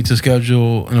called me to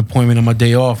schedule an appointment on my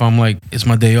day off, I'm like, it's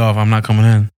my day off, I'm not coming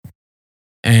in.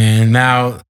 And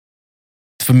now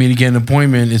for me to get an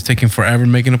appointment, it's taking forever to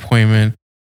make an appointment.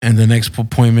 And the next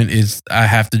appointment is I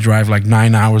have to drive like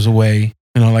 9 hours away.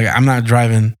 I'm not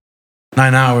driving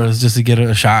 9 hours just to get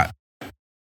a shot.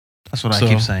 That's what I So-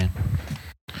 keep saying.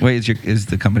 Wait, is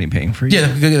the company paying for you? Yeah,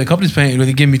 the company's paying.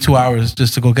 They give me 2 hours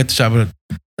just to go get the shot, but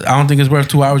I don't think it's worth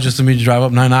 2 hours just for me to drive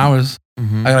up 9 hours.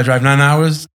 Mhm. I gotta drive 9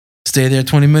 hours, stay there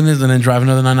 20 minutes, and then drive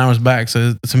another 9 hours back.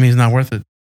 So to me, it's not worth it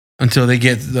until they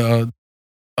get the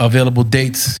available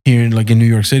dates here in New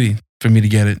York City for me to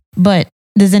get it. But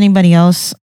does anybody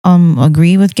else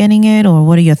agree with getting it, or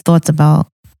what are your thoughts about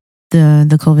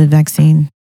the COVID vaccine?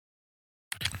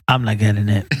 I'm not getting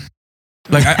it.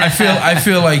 I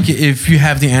feel like if you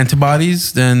have the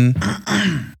antibodies, then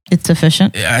It's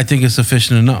sufficient. I think it's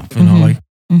sufficient enough. You know,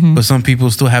 Mhm. but some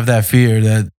people still have that fear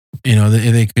that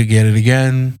they could get it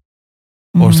again,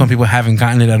 or Mhm. some people haven't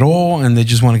gotten it at all and they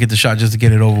just want to get the shot just to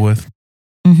get it over with.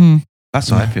 Mhm. That's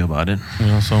how I feel about it.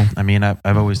 So I mean, I've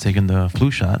always taken the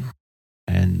flu shot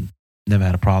and never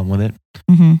had a problem with it.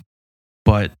 Mhm.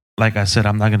 But like I said,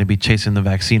 I'm not going to be chasing the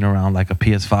vaccine around like a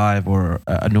PS5 or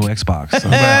a new Xbox.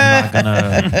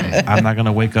 I'm not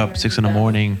gonna wake up 6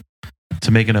 a.m.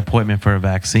 to make an appointment for a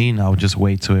vaccine. I'll just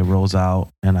wait till it rolls out,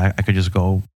 and I could just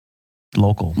go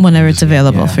local Whenever and it's just get it.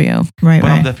 available Yeah. for you, right?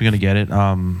 But I'm Right. definitely gonna get it.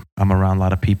 I'm around a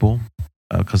lot of people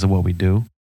because of what we do,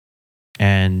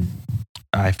 and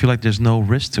I feel like there's no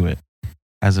risk to it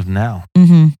as of now.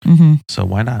 Mhm. Mhm. So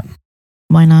why not?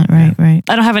 Why not? Right. Right.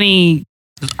 I don't have any.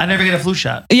 I never get a flu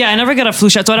shot. Yeah, I never got a flu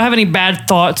shot, so I don't have any bad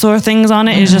thoughts or things on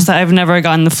it. It's just that I've never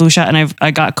gotten the flu shot, and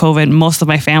I got COVID. Most of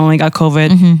my family got COVID.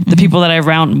 Mhm. The people that I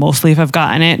around mostly have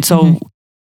gotten it. So,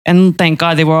 and thank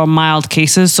God they were all mild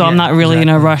cases. So I'm Yeah, not really in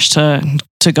a exactly. rush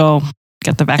to go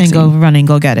get the vaccine. And go run and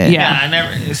go get it. Yeah. I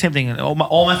never. Same thing.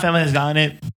 All my family has gotten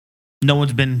it. No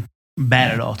one's been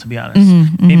bad at all, to be honest.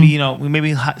 Mhm. Mhm. Maybe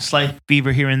maybe slight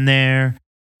fever here and there,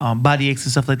 body aches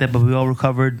and stuff like that, but we all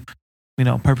recovered.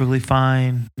 Perfectly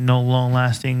fine. No long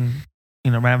lasting,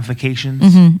 ramifications.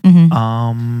 Mhm. Mhm.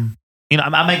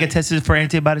 I might get tested for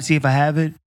antibodies, see if I have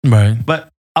it, right. but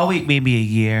I'll wait maybe a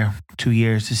year, 2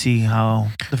 years to see how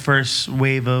the first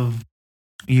wave of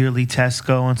yearly tests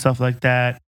go and stuff like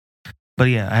that. But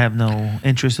yeah, I have no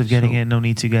interest of getting it. No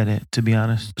need to get it, to be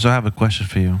honest. So I have a question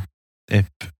for you. If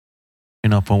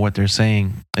from what they're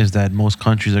saying is that most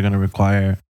countries are going to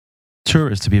require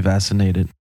tourists to be vaccinated.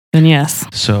 Then yes.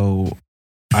 So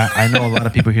I know a lot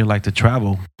of people here like to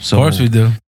travel. So Of course we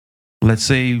do. let's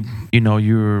say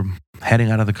you're heading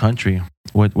out of the country.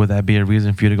 Would that be a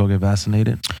reason for you to go get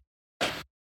vaccinated?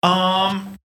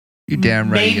 You damn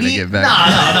right you're gonna get back.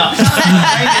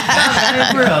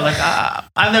 No. For real. Like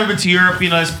I've never been to Europe.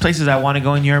 There's places I want to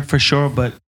go in Europe for sure,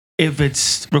 but if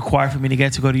it's required for me to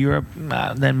go to Europe,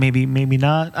 then maybe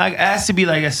not. It has to be,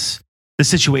 I guess, the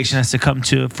situation has to come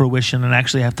to fruition and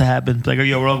actually have to happen. Like,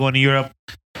 yo, we're all going to Europe.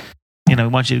 We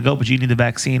want you to go, but you need the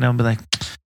vaccine. I'll be like,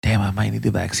 damn, I might need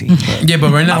the vaccine. But Yeah,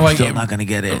 but right now, I'm still not gonna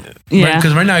get it. Yeah.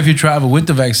 because right now, if you travel with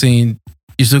the vaccine,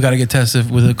 you still got to get tested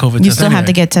with a COVID test. You still have to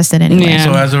anyway. get tested anyway. Yeah.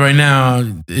 So as of right now,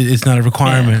 it's not a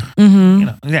requirement.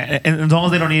 Mm-hmm. Yeah, and as long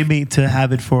as they don't need me to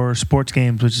have it for sports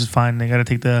games, which is fine. They got to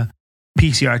take the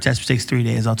PCR test, which takes 3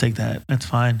 days. I'll take that. That's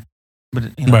fine. But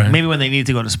Right. maybe when they need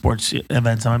to go to sports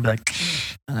events, I'm gonna be like,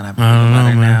 I'm gonna have to I don't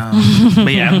think about know, it man. now.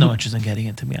 But yeah, I have no interest in getting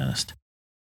it, to be honest.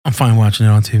 I'm fine watching it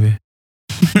on TV.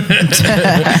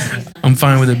 I'm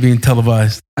fine with it being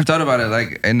televised. I've thought about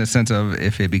it in the sense of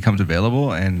if it becomes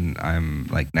available and I'm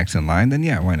next in line, then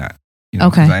yeah, why not?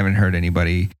 Okay. 'Cause I haven't heard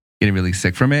anybody getting really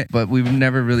sick from it, but we've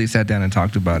never really sat down and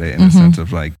talked about it in Mhm. the sense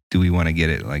of do we want to get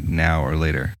it now or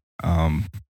later?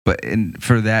 But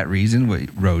for that reason, what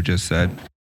Ro just said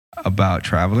about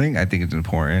traveling, I think it's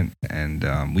important, and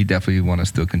we definitely want to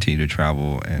still continue to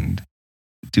travel and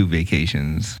do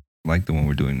vacations like the one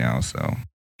we're doing now. So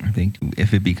I think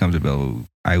if it becomes available,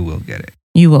 I will get it.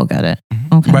 You will get it.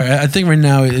 Okay. Right. I think right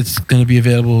now it's going to be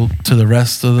available to the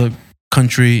rest of the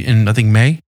country in, I think,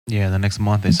 May. Yeah, the next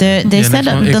month. They They Yeah, said next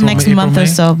month, the April, next May, month April, or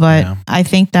May. so, but Yeah. I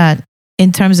think that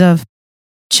in terms of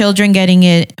children getting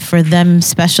it for them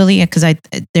especially, because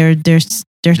they're There's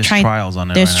trying. trials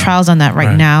on it. There's right now. trials on that right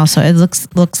Right. now, so it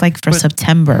looks like for But-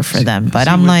 September for them. But see,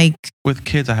 I'm with- like, With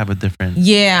kids, I have a different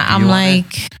yeah, I'm view on it.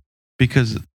 like,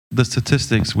 because the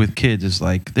statistics with kids is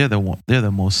they're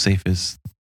the most safest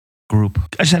group.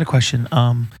 I just had a question.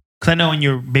 Because I know when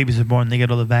your babies are born, they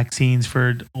get all the vaccines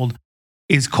for old.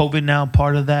 Is COVID now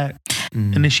part of that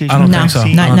Mm. initiation? I don't No, think so.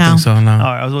 vaccine? not I don't now. think so, no. All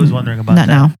right, I was always wondering about not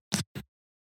that. now.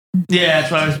 Yeah,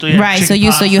 that's what I was doing. Right. So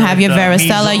you have your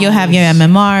varicella, you have your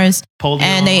MMRs,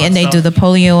 and they do the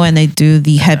polio and they do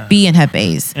the Hep B and Hep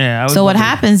A's. Yeah. I was So what wondering.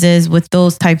 happens is with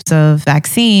those types of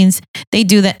vaccines, they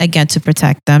do that again to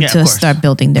protect them Yeah, of to course. start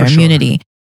building their For sure. immunity.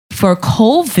 for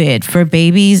COVID, for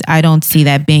babies, I don't see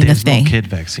that being There's a thing. no kid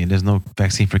vaccine. There's no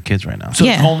vaccine for kids right now. So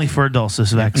it's Yeah. only for adults,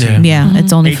 this vaccine. Yeah,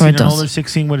 it's only 18 for and adults. older,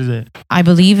 16, what is it? I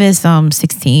believe it's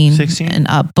 16, 16? and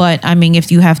up. But I mean,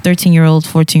 if you have 13-year-olds,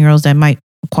 14-year-olds that might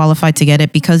qualify to get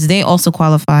it, because they also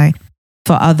qualify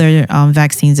for other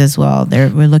vaccines as well.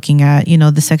 We're looking at,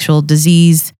 the sexual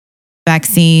disease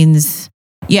vaccines.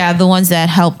 Yeah, the ones that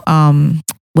help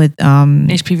with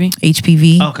HPV.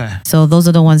 HPV. Okay. So those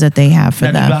are the ones that they have for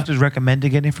Now, do them. doctors recommend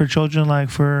getting for children, like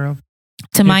for...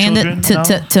 To my children?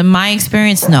 to my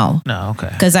experience, no. No, okay.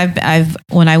 Because I've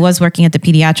when I was working at the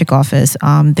pediatric office,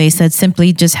 they said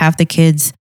simply just have the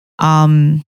kids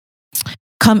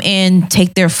come in,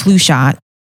 take their flu shot,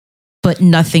 but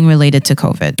nothing related to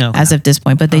COVID Okay. as of this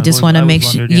point. But they just want to make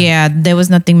sure. wondered, yeah. Yeah, there was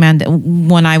nothing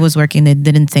when I was working, they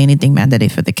didn't say anything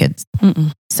mandated for the kids.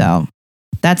 Mm-mm. So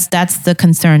that's the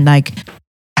concern. Like,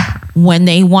 when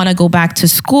they want to go back to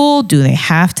school, do they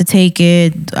have to take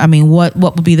it? I mean, what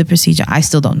would be the procedure? I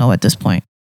still don't know at this point.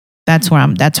 That's where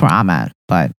I'm at.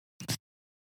 But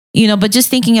but just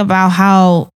thinking about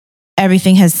how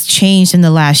everything has changed in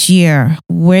the last year,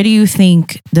 where do you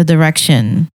think the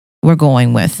direction we're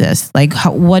going with this? Like,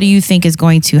 what do you think is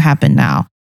going to happen now?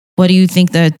 What do you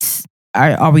think that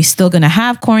are we still going to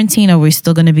have quarantine? Are we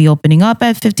still going to be opening up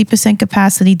at 50%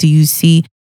 capacity? Do you see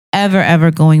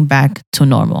ever going back to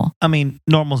normal? I mean,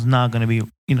 normal's not going to be,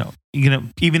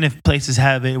 even if places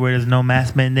have it where there's no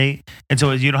mask mandate, and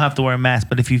so you don't have to wear a mask,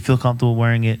 but if you feel comfortable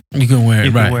wearing it, You can wear it,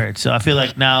 you right? can wear it. So I feel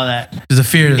like now that, There's a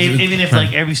fear. even if right.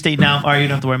 like every state now, all right, you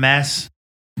don't have to wear masks,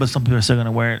 but some people are still going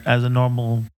to wear it as a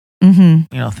normal,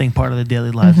 Mm-hmm. thing, part of their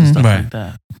daily lives and Mhm. stuff Right. like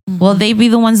that. Will they be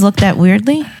the ones looked at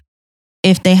weirdly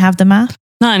if they have the mask?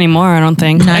 Not anymore, I don't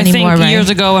think. Not I anymore, think right? years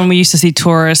ago when we used to see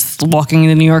tourists walking in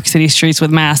the New York City streets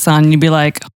with masks on, you'd be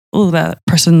like, oh, that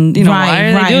person, Right, why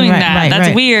are right, they doing right, that? right, That's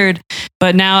right. weird.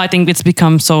 But now I think it's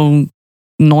become so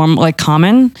normal, like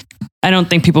common. I don't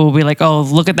think people will be like, oh,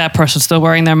 look at that person still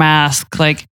wearing their mask.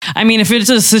 Like, I mean, if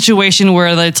it's a situation where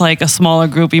it's like a smaller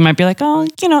group, you might be like, oh,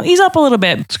 ease up a little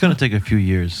bit. It's going to take a few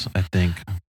years, I think,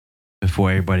 before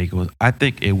everybody goes. I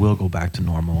think it will go back to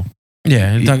normal.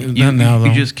 Yeah, You, not now though.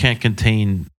 you just can't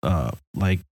contain,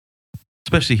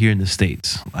 especially here in the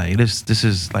States. Like this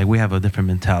is like we have a different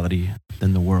mentality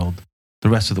than the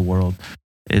rest of the world.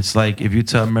 It's like if you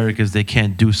tell Americans they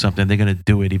can't do something, they're gonna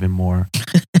do it even more.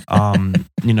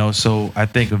 So I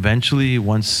think eventually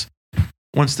once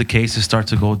the cases start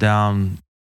to go down,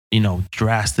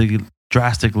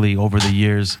 drastically over the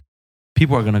years,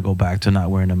 people are gonna go back to not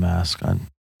wearing a mask.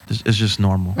 It's just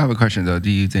normal. I have a question though. Do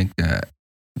you think that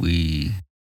we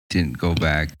didn't go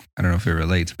back? I don't know if it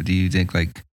relates, but do you think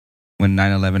like when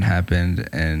 9/11 happened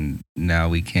and now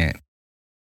we can't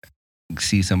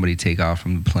see somebody take off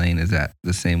from the plane, is that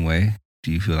the same way?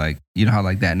 Do you feel like how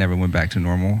like that never went back to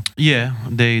normal? Yeah,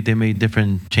 they made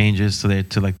different changes to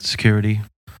the security.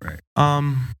 Right.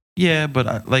 Yeah, but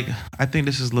I think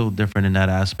this is a little different in that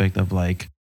aspect of like,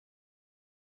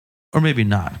 or maybe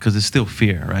not, because it's still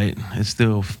fear, right? It's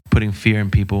still putting fear in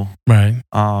people. right.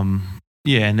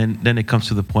 Yeah, and then it comes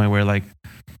to the point where like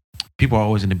people are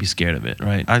always going to be scared of it,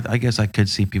 right? I guess I could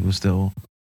see people still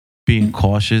being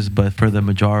cautious, but for the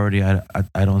majority, I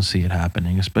don't see it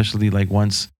happening. Especially like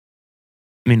once,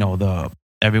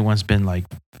 everyone's been like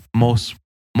most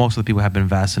of the people have been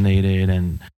vaccinated,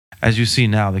 and as you see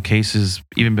now, the cases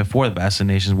even before the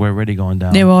vaccinations were already going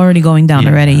down. They were already going down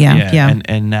already. Yeah.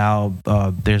 And now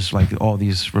there's like all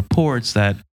these reports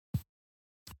that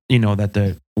that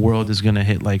the world is gonna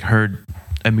hit like herd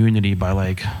immunity by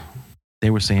like they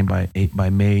were saying by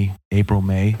April,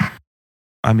 May.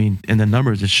 I mean, in the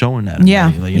numbers, it's showing that.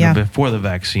 Yeah, already, like, before the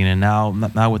vaccine, and now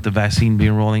with the vaccine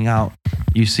being rolling out,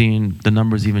 you've seen the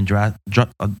numbers even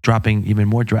dropping even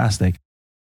more drastic.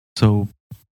 So,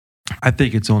 I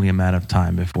think it's only a matter of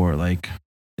time before like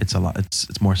it's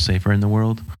more safer in the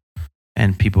world,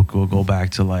 and people will go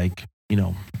back to like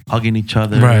hugging each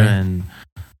other Right. and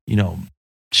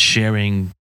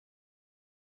sharing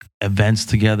events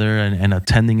together and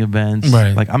attending events.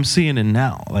 Right. Like I'm seeing it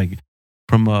now. Like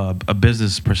from a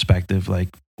business perspective, like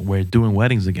we're doing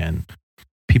weddings again.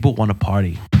 People want to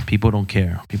party. People don't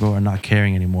care. People are not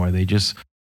caring anymore. They just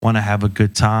want to have a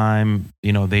good time.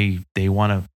 They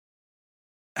want to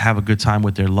have a good time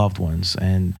with their loved ones,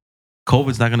 and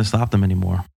COVID's not going to stop them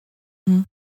anymore.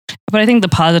 But I think the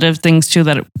positive things too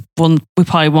that we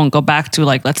probably won't go back to,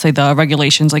 like let's say the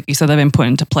regulations, like you said, that have been put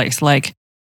into place. Like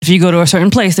if you go to a certain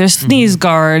place, there's sneeze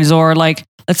guards, or like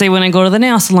let's say when I go to the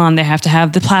nail salon, they have to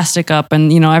have the plastic up,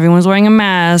 and everyone's wearing a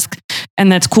mask, and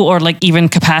that's cool. Or like even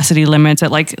capacity limits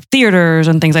at like theaters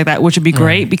and things like that, which would be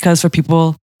great because for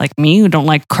people like me who don't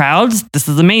like crowds, this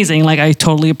is amazing. Like I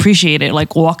totally appreciate it.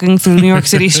 Like walking through New York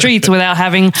City streets without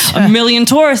having a million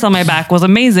tourists on my back was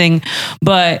amazing.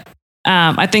 But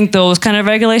I think those kind of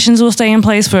regulations will stay in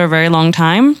place for a very long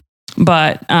time.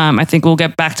 But I think we'll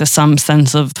get back to some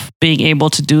sense of being able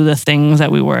to do the things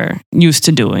that we were used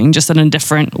to doing, just in a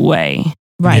different way.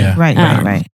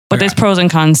 Right. But there's pros and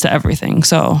cons to everything.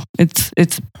 So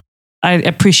I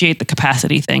appreciate the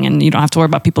capacity thing, and you don't have to worry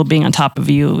about people being on top of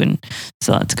you, and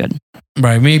so that's good.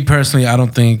 Right. Me personally, I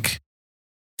don't think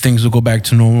things will go back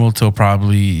to normal till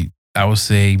probably, I would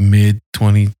say, mid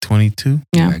 2022.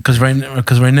 Yeah. Because right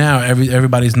now,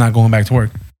 everybody's not going back to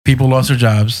work. People lost their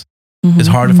jobs. Mm-hmm. It's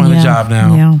hard to find a job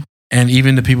now. Yeah. And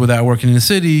even the people that are working in the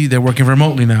city, they're working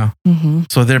remotely now. Mm-hmm.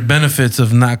 So there are benefits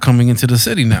of not coming into the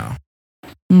city now.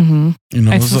 Mm-hmm. You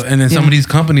know, and then some of these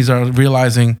companies are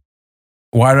realizing,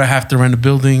 why do I have to rent a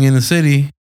building in the city?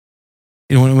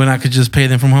 You know, when I could just pay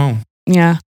them from home.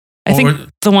 Yeah. I think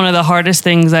one of the hardest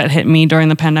things that hit me during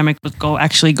the pandemic was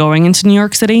going into New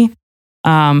York City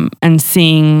and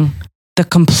seeing the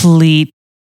complete.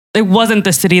 It wasn't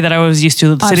the city that I was used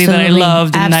to, the city that I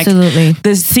loved. And absolutely.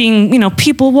 Like seeing,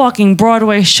 people walking,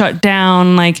 Broadway shut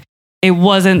down, like it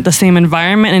wasn't the same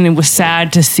environment, and it was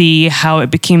sad to see how it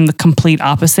became the complete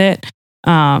opposite.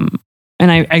 And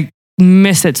I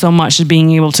miss it so much,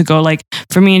 being able to go, like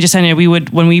for me and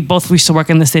Jasenia, when we both used to work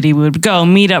in the city, we would go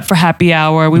meet up for happy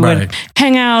hour. We would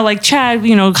hang out, like chat,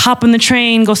 hop on the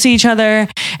train, go see each other.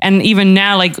 And even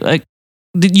now, like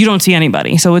you don't see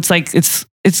anybody. So it's like, it's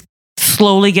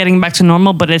slowly getting back to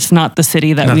normal, but it's not the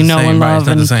city that we know and love. It's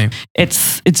not the same.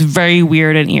 It's very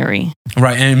weird and eerie.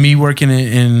 Right. And me working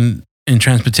in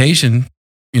transportation,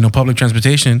 public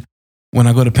transportation, when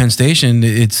I go to Penn Station,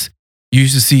 you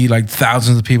used to see like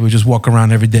thousands of people just walk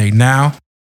around every day. Now,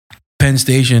 Penn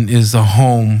Station is a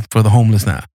home for the homeless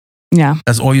now. Yeah.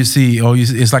 That's all you see.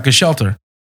 It's like a shelter.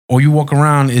 All you walk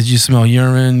around is you smell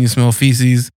urine, you smell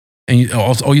feces, and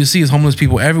all you see is homeless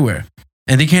people everywhere.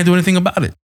 And they can't do anything about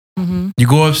it. Mm-hmm. You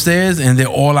go upstairs and they're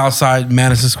all outside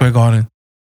Madison Square Garden.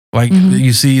 Like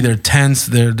you see their tents,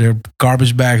 their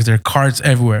garbage bags, their carts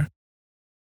everywhere.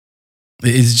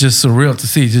 It's just surreal to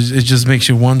see. It just makes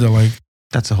you wonder, like,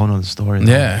 that's a whole nother story.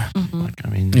 Yeah.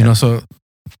 Mm-hmm. Like, so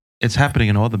it's happening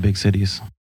in all the big cities.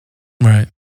 Right.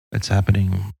 It's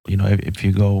happening, if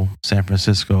you go San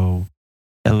Francisco,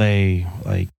 LA,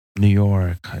 like New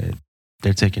York,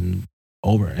 they're taking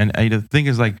over. And the thing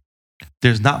is, like,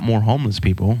 there's not more homeless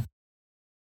people.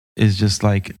 It's just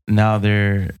like now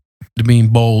they're being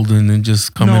bold and then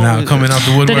just coming out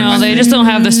the woodwork. No, they just don't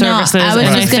have the services. I was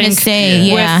just going to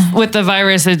say, with the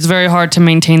virus, it's very hard to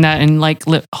maintain that in like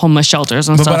homeless shelters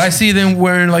and stuff. But I see them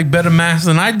wearing like better masks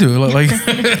than I do. Like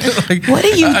what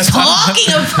are you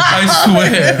talking about? I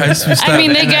swear. I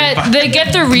mean, they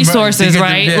get the resources,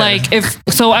 right? Like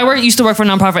I used to work for a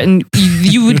nonprofit, and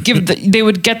you would they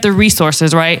would get the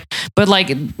resources, right? But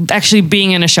like actually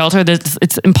being in a shelter,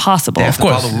 it's impossible. Of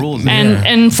course, the rules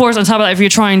and force on top of that, if you're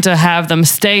trying to have them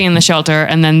stay in the shelter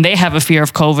and then they have a fear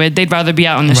of COVID, they'd rather be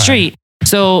out on the street.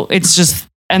 So it's just,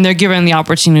 and they're given the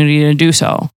opportunity to do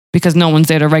so because no one's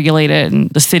there to regulate it, and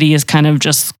the city is kind of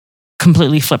just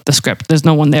completely flipped the script. There's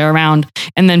no one there around,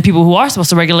 and then people who are supposed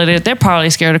to regulate it, they're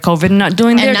probably scared of COVID and not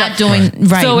doing their job.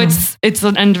 So it's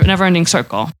a never-ending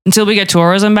circle. Until we get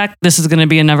tourism back, this is going to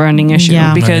be a never-ending issue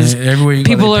because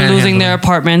people are losing their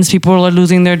apartments, people are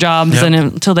losing their jobs, and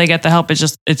until they get the help, it's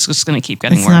just going to keep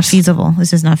getting worse. It's not feasible.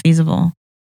 This is not feasible.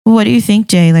 What do you think,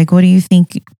 Jay? Like, what do you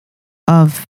think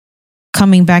of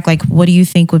coming back? Like, what do you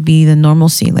think would be the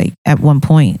normalcy? Like, at one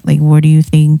point, like, where do you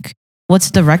think?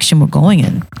 What's the direction we're going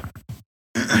in?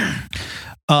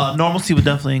 Normalcy would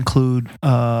definitely include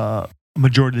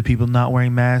majority of the people not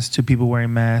wearing masks to people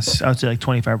wearing masks. I would say like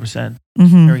 25%.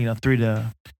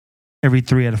 Or every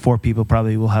 3 out of 4 people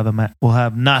probably will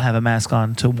not have a mask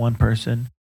on to one person,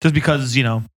 just because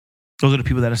those are the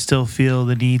people that still feel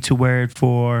the need to wear it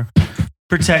for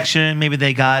protection. Maybe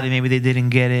they got it, maybe they didn't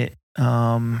get it.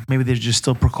 Maybe they're just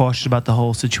still precautious about the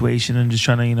whole situation and just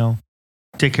trying to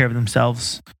take care of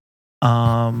themselves.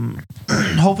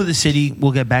 Hopefully the city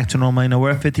will get back to normal.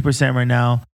 We're at 50% right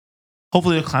now.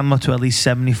 Hopefully it'll climb up to at least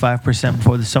 75%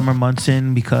 before the summer months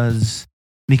in, because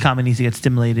the economy needs to get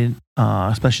stimulated,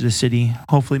 especially the city.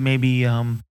 Hopefully maybe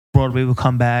Broadway will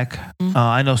come back.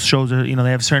 I know shows are,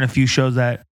 they have a few shows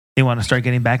that they want to start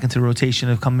getting back into the rotation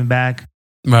of coming back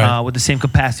with the same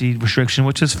capacity restriction,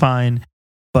 which is fine.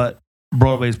 But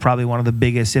Broadway is probably one of the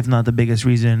biggest, if not the biggest,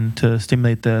 reason to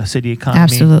stimulate the city economy.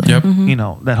 Absolutely. Yep.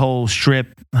 Mm-hmm. That whole strip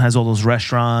has all those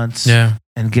restaurants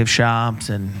and gift shops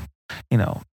and,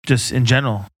 just in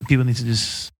general, people need to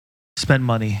just spend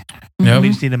money. Yep. We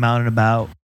just need them out and about.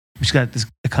 just got this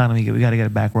economy. We got to get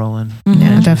it back rolling.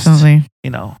 Yeah, And just, definitely. you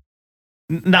know,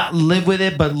 not live with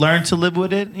it, but learn to live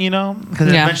with it. You know, because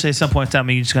eventually, at some point in time,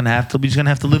 you're just gonna have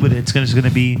to live with it. It's just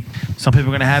gonna be. Some people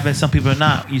are gonna have it. Some people are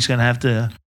not. You're just gonna have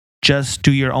to just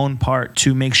do your own part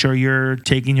to make sure you're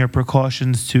taking your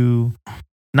precautions to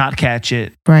not catch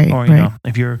it. Right. Or you know,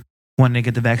 if you're wanting to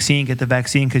get the vaccine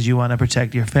because you want to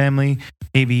protect your family.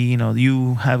 Maybe you know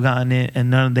you have gotten it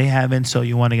and they haven't, so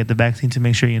you want to get the vaccine to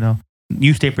make sure you know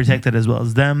you stay protected as well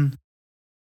as them.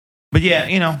 But yeah,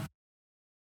 you know.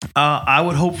 I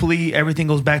would hopefully everything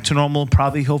goes back to normal.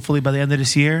 Probably, hopefully by the end of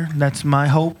this year. That's my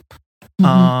hope.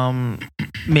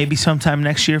 Maybe sometime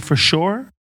next year for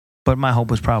sure. But my hope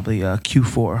was probably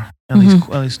Q4, at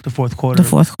least the fourth quarter. The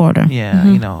fourth quarter. Yeah,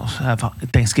 you know, have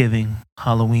Thanksgiving,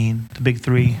 Halloween, the big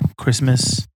three,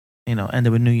 Christmas. You know,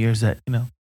 ended with New Year's. That you know,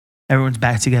 everyone's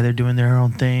back together doing their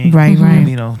own thing. Right.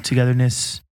 You know,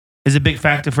 togetherness is a big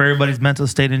factor for everybody's mental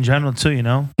state in general too. You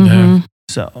know. Mm-hmm.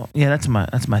 So yeah, that's my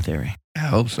theory. I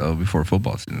hope so before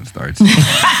football season starts.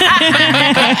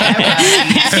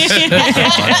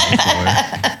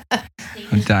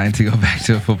 I'm dying to go back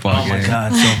to a football game. Oh my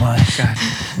God, so much. God.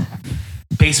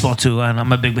 Baseball too, and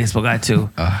I'm a big baseball guy too.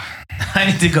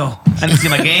 I need to go. I need to see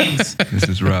my games. This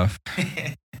is rough.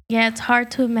 Yeah, it's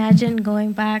hard to imagine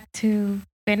going back to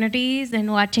Infinities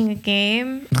and watching a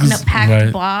game in a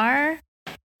packed bar.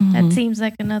 That seems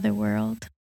like another world.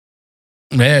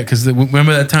 Yeah, because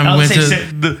remember that time we went to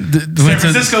the San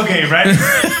Francisco game, right?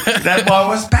 That bar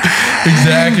was packed.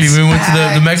 Exactly. We went to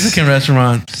the Mexican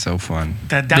restaurant. So fun.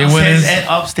 The downstairs and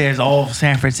upstairs, all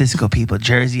San Francisco people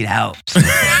jerseyed out.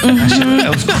 That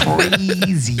was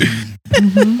crazy.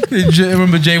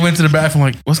 Remember Jay went to the bathroom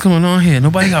like, what's going on here?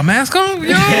 Nobody got mask on? Yo!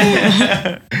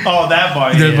 Oh, that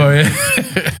bar. That bar, yeah.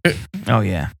 Oh,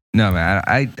 yeah. No, man.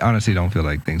 I honestly don't feel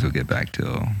like things will get back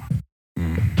till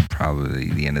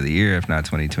probably the end of the year, if not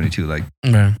 2022, like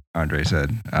Andre said.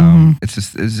 It's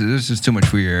just there's just too much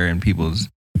fear in people's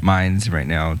minds right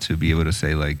now to be able to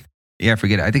say like, yeah,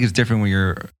 forget it. I think it's different when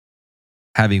you're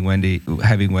having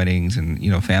weddings and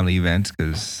you know family events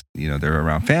because you know they're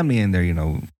around family and they're you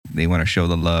know they want to show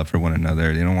the love for one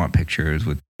another. They don't want pictures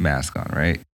with mask on,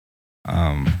 right?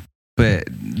 But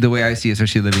the way I see it,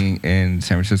 especially living in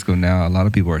San Francisco now, a lot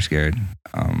of people are scared.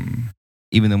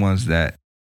 Even the ones that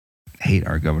hate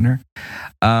our governor,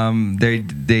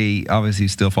 they obviously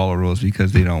still follow rules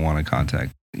because they don't want to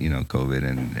contact you know COVID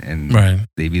and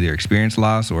they've either experienced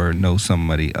loss or know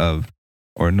somebody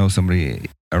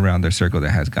around their circle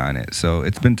that has gotten it. So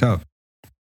it's been tough.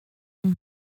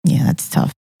 Yeah, that's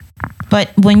tough. But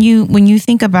when you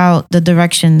think about the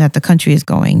direction that the country is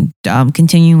going,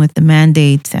 continuing with the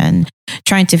mandates and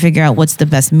trying to figure out what's the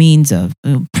best means of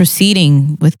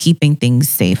proceeding with keeping things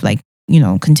safe, like you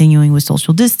know, continuing with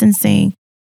social distancing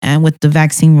and with the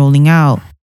vaccine rolling out.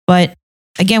 But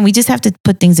again, we just have to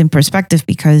put things in perspective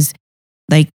because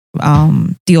like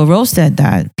Theo Rose said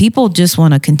that people just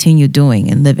want to continue doing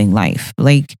and living life.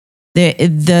 Like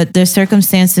the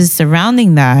circumstances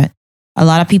surrounding that, a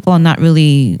lot of people are not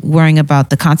really worrying about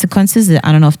the consequences.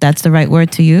 I don't know if that's the right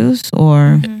word to use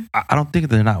or... I don't think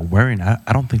they're not worrying.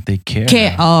 I don't think they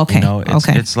care. Oh, okay. You know,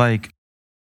 it's like,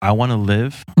 I want to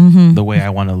live the way I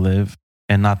want to live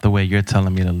and not the way you're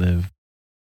telling me to live.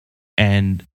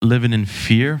 And living in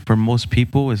fear for most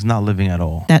people is not living at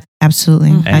all. That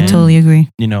absolutely. And, I totally agree.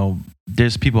 You know,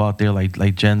 there's people out there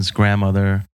like Jen's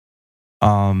grandmother.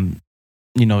 You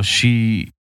know,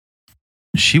 she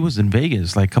was in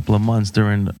Vegas like a couple of months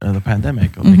during the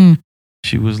pandemic. Like,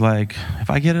 she was like, if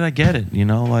I get it, I get it. You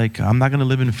know, like I'm not going to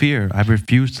live in fear. I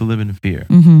refuse to live in fear.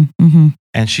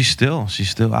 And she's still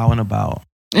out and about.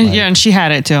 Like, yeah, and she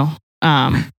had it too.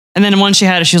 And then once she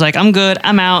had it, she was like, I'm good.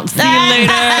 I'm out. See you later.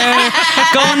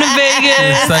 Going to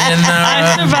Vegas.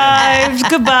 I survived.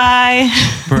 Goodbye.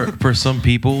 For some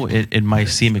people, it might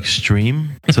seem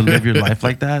extreme to live your life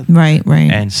like that. Right.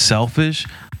 And selfish.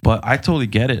 But I totally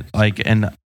get it. Like, and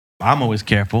I'm always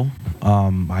careful.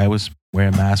 I always wear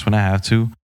a mask when I have to.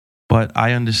 But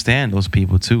I understand those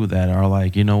people too that are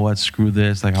like, you know what, screw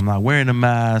this. Like, I'm not wearing a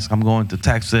mask. I'm going to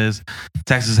Texas.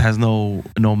 Texas has no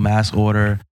mask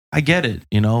order. I get it,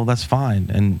 you know, that's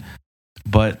fine.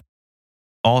 But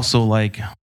also like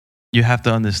you have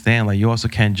to understand, like you also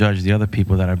can't judge the other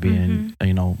people that are being,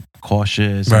 you know,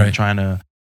 cautious and trying to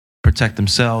protect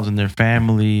themselves and their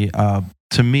family.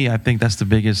 To me, I think that's the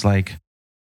biggest, like,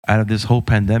 out of this whole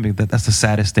pandemic, that's the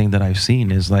saddest thing that I've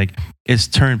seen is like it's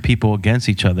turned people against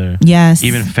each other. Yes.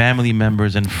 Even family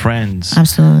members and friends.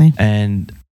 Absolutely.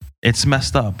 And it's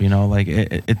messed up, you know, like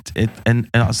and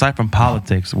aside from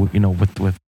politics, you know,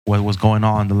 with what was going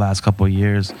on the last couple of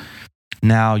years,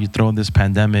 now you throw in this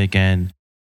pandemic and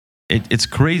it's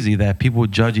crazy that people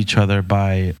judge each other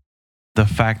by the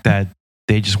fact that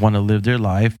they just want to live their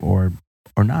life or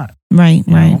not. Right,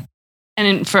 you right. know?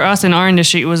 And for us in our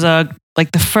industry, it was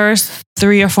like the first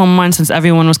 3 or 4 months since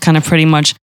everyone was kind of pretty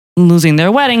much losing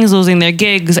their weddings, losing their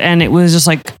gigs. And it was just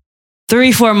like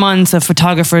 3-4 months of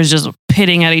photographers just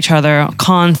pitting at each other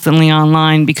constantly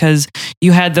online, because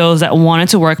you had those that wanted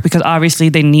to work because obviously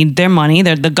they need their money.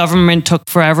 The government took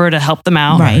forever to help them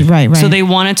out. Right. So they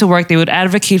wanted to work. They would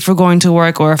advocate for going to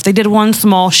work. Or if they did one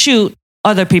small shoot,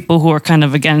 other people who were kind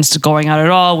of against going out at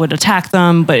all would attack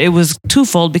them. But it was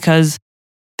twofold because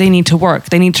they need to work.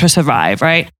 They need to survive,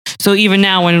 right? So even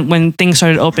now when things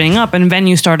started opening up and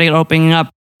venues started opening up,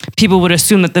 people would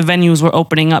assume that the venues were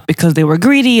opening up because they were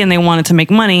greedy and they wanted to make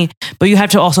money. But you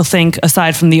have to also think,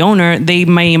 aside from the owner, they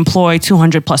may employ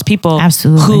 200 plus people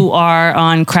Absolutely. who are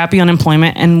on crappy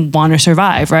unemployment and want to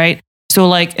survive, right? So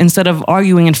like, instead of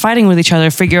arguing and fighting with each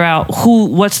other, figure out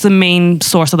what's the main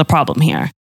source of the problem here,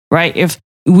 right? If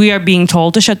we are being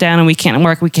told to shut down and we can't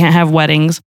work, we can't have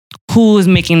weddings, who is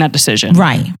making that decision?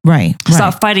 Right.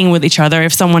 Stop fighting with each other.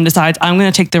 If someone decides, I'm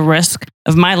going to take the risk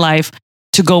of my life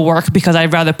to go work because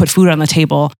I'd rather put food on the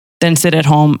table than sit at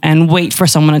home and wait for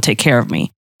someone to take care of me.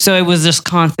 So it was just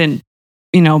constant,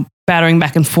 battering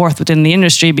back and forth within the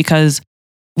industry because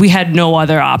we had no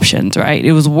other options, right?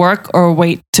 It was work or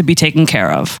wait to be taken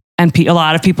care of. And a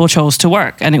lot of people chose to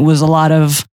work, and it was a lot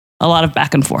of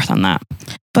back and forth on that.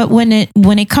 But when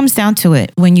it comes down to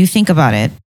it, when you think about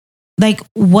it, like,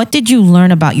 what did you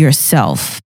learn about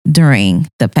yourself during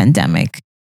the pandemic?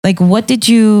 Like, what did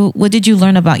you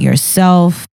learn about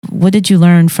yourself? What did you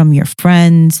learn from your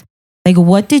friends? Like,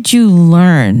 what did you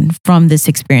learn from this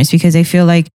experience? Because I feel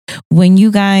like when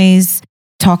you guys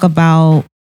talk about,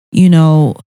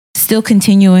 still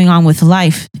continuing on with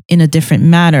life in a different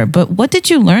manner, but what did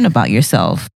you learn about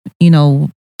yourself,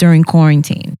 during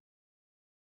quarantine?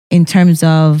 In terms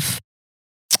of,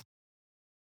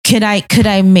 could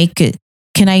I make it?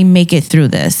 Can I make it through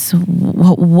this?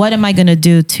 What am I going to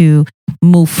do to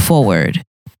move forward?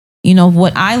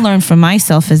 What I learned from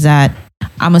myself is that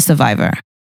I'm a survivor.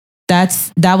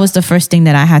 That was the first thing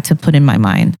that I had to put in my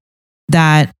mind,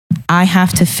 that I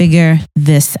have to figure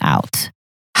this out.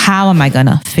 How am I going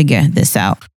to figure this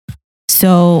out?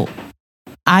 So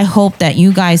I hope that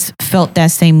you guys felt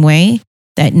that same way,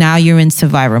 that now you're in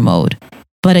survivor mode.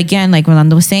 But again, like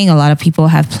Rolando was saying, a lot of people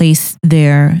have placed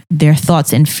their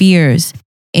thoughts and fears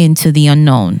into the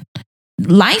unknown.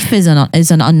 Life is an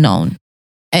unknown.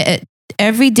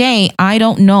 Every day, I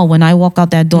don't know when I walk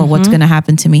out that door what's going to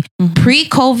happen to me.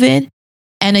 Pre-COVID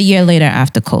and a year later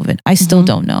after COVID, I still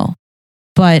don't know.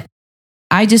 But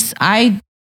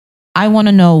I want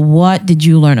to know, what did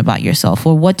you learn about yourself,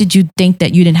 or what did you think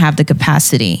that you didn't have the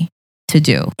capacity to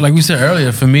do? Like we said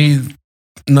earlier, for me,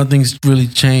 nothing's really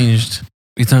changed.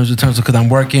 In terms of because I'm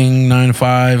working 9 to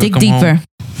 5. Dig deeper.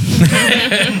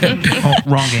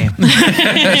 Wrong game.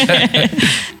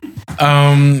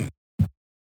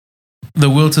 The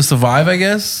will to survive, I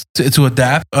guess, to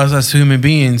adapt. Us as human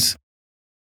beings,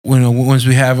 once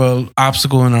we have an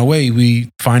obstacle in our way, we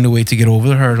find a way to get over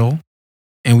the hurdle,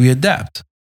 and we adapt.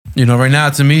 Right now,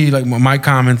 to me, like my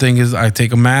common thing is I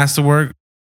take a mask to work.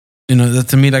 That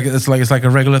to me, it's like a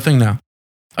regular thing now.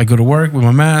 I go to work with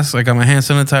my mask. I got my hand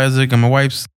sanitizer, got my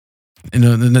wipes. To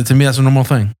me, that's a normal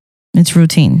thing. It's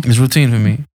routine. It's routine for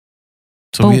me.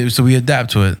 So we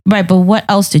adapt to it. Right, but what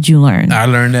else did you learn? I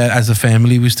learned that as a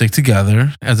family, we stick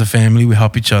together. As a family, we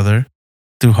help each other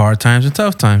through hard times and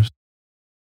tough times.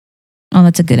 Oh,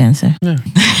 that's a good answer. Yeah.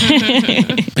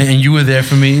 And you were there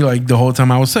for me like the whole time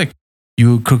I was sick.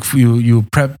 You would cook, you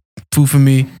would prep food for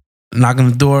me, knock on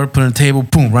the door, put on the table,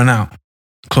 boom, run out.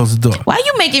 Close the door. Why are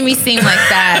you making me seem like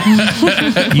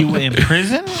that? You were in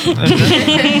prison? What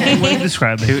do you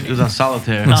describe it? It was on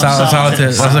solitaire. No,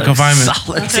 Solitaire. That's a confinement.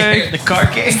 Solitaire. The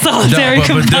card game? Solitary No, but-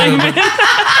 confinement.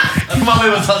 Mommy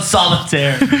was on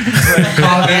solitaire.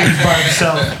 Card games by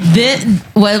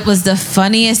himself. What was the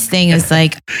funniest thing is,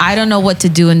 like, I don't know what to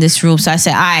do in this room. So I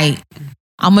said,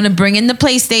 I'm going to bring in the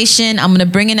PlayStation. I'm going to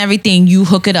bring in everything. You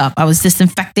hook it up. I was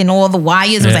disinfecting all the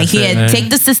wires. I was like, here,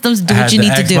 take the systems, do what you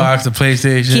need to do. Xbox, the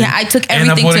PlayStation. Yeah, I took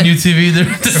everything. And I bought a new TV.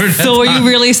 So were you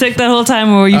really sick that whole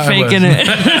time, or were you faking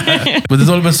it? But there's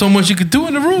only been so much you could do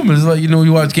in the room. It's like,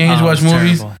 you watch games, you watch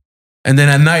movies. Terrible. And then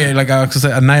at night,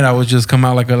 at night I would just come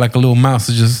out like a little mouse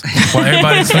to just, while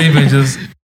everybody's sleeping, just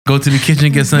go to the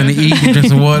kitchen, get something to eat, drink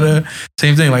some water.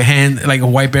 Same thing, like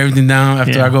wipe everything down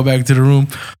after I go back to the room.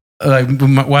 Like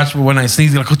watch when I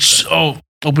sneeze, like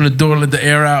open the door, let the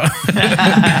air out. Who did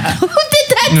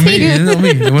that to you?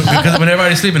 Me. Because when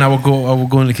everybody's sleeping, I will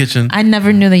go in the kitchen. I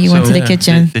never knew that you went to the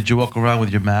kitchen. Did you walk around with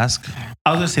your mask?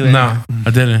 I was gonna say No, I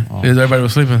didn't. Oh. Everybody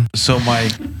was sleeping. So my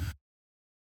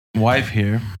wife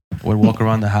here would walk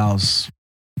around the house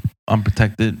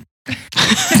unprotected. she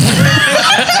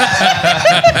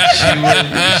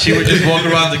would just walk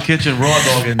around the kitchen raw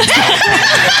dogging.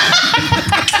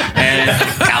 And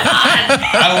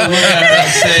I would look at her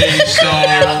and say,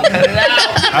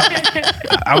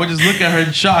 I would just look at her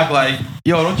in shock, like,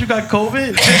 yo, don't you got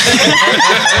COVID?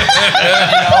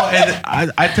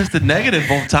 And I tested negative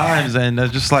both times, and I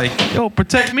was just like, yo,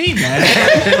 protect me,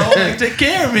 man. Take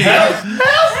care of me.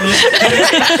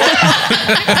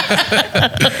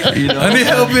 I need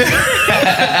help.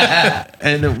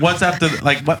 And once after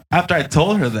I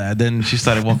told her that, then she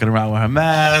started walking around with her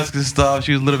mask and stuff.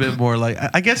 She was a little bit more like,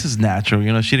 I guess it's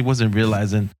natural, she wasn't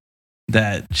realizing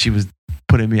that she was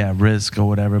putting me at risk or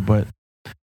whatever. But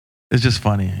it's just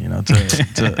funny,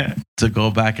 to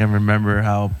go back and remember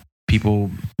how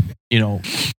people,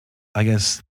 I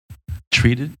guess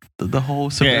treated the whole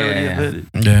severity of it.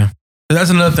 Yeah, that's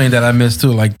another thing that I miss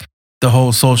too, like the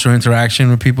whole social interaction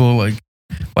with people, like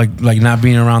not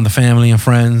being around the family and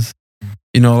friends.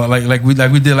 Like we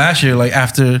did last year. Like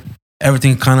after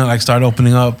everything kind of like started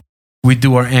opening up, we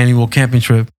do our annual camping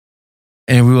trip,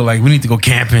 and we were like, we need to go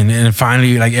camping. And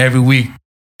finally, like every week,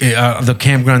 the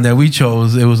campground that we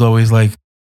chose, it was always like,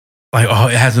 oh,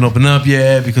 it hasn't opened up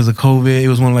yet because of COVID. It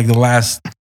was one of like the last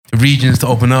regions to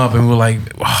open up, and we were like,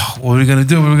 oh, what are we gonna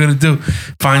do? What are we gonna do?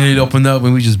 Finally, it opened up,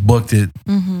 and we just booked it.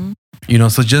 Mm-hmm.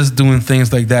 So just doing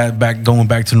things like that, going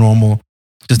back to normal,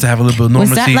 just to have a little bit of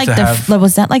normalcy.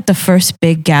 Was that like the first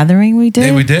big gathering we did?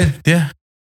 Yeah, we did. Yeah.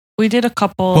 We did a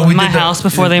couple Well, we in my did the- house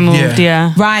before they moved.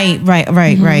 Yeah. Right.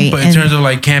 But in terms of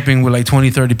like camping with like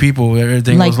 20, 30 people,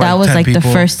 everything like was like that was 10 like people. the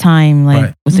first time, like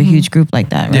Right. with a huge group like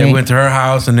that, right? Yeah, we went to her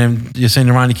house, and then Yesenia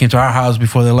and Ronnie came to our house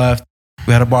before they left.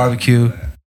 We had a barbecue.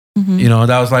 Mhm.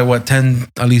 That was like what,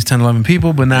 at least 10, 11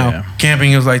 people. But now Yeah.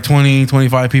 camping is like 20,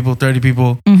 25 people, 30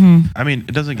 people. Mhm. I mean,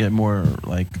 it doesn't get more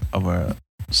like of a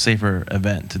safer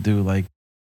event to do. Like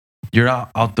you're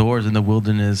outdoors in the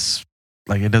wilderness.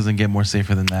 Like it doesn't get more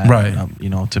safer than that. Right.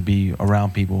 To be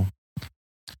around people.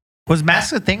 Was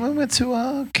masks a thing when we went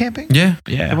to camping? Yeah.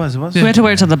 Yeah. It was. We had to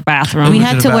wear it to the bathroom. We went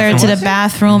had to to the wear it to the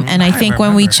bathroom. bathroom, and I I think when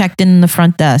we remember. checked in the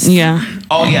front desk, Yeah.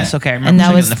 Oh yes, okay. I remember and that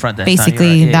checking was in the front desk. No, you're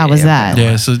basically right. that was that.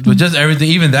 Yeah. So, but just everything,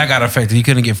 even that got affected. You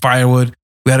couldn't get firewood.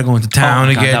 We had to go into town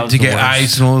my to God, that get was to the get worst.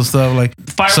 ice and all this stuff. Like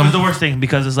Fire some- was the worst thing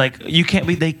because it's like you can't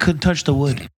be. They couldn't touch the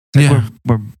wood. Yeah.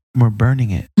 We're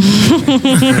burning it. What do you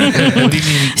mean?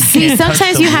 you See, can't touch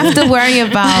sometimes the you have wood? to worry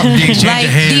about The exchange like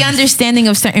of hands. the understanding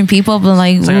of certain people, but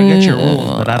like, It's like I get your ooh,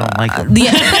 rules, but I don't like them.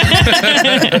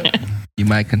 Yeah, You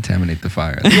might contaminate the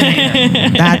fire.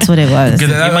 that's what it was. Because You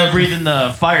that- might breathe in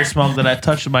the fire smoke that I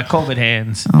touched with my COVID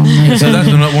hands. Oh my So that's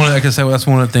God. one. Like I said, that's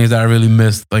one of the things that I really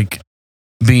missed, like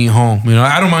being home.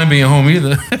 I don't mind being home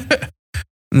either.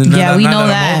 Yeah, we know I'm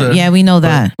that. older. Yeah, we know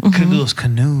that. Could do those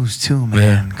canoes too,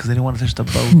 man, because they didn't want to touch the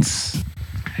boats.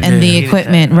 And the Yeah.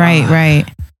 equipment, right.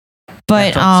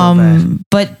 But That felt so bad.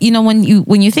 but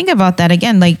when you think about that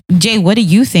again, like Jay, what do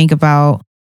you think about,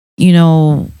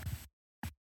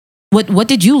 what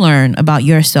did you learn about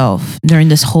yourself during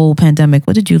this whole pandemic?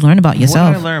 What did you learn about What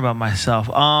yourself? did I learn about myself?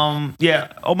 Yeah,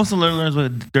 almost learns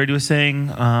what Dirty was saying.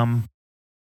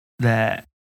 That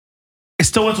it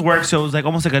still went to work, so it was like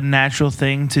almost like a natural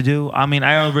thing to do. I mean,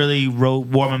 I really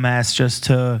wore my mask just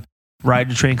to ride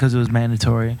the train because it was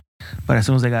mandatory. But as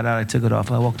soon as I got out, I took it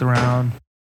off. I walked around.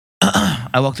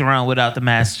 I walked around without the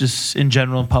mask, just in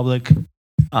general in public.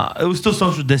 It was still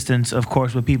social distance, of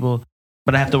course, with people,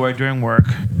 but I have to wear it during work.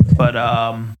 But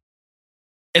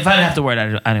if I didn't have to wear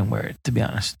it, I didn't wear it, to be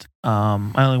honest. I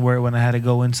only wear it when I had to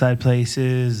go inside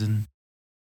places, and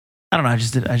I don't know. I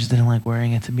just didn't like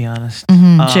wearing it, to be honest.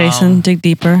 Mhm. Jason, dig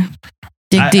deeper.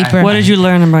 Dig I- deeper. What did you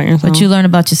learn about yourself? What you learn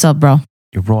about yourself, bro?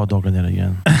 You're raw dogging it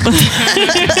again.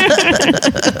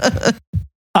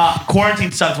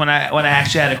 Quarantine sucked when I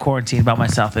actually had a quarantine by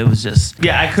myself. It was just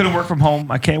I couldn't work from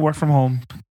home. I can't work from home.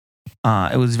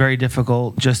 It was very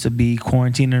difficult just to be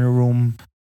quarantined in a room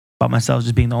by myself,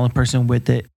 just being the only person with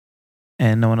it,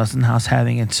 and no one else in the house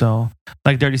having it. So,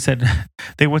 like Dirty said,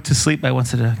 they went to sleep. I went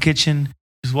to the kitchen,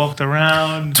 just walked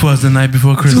around. Twas the night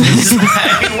before Christmas.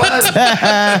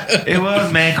 It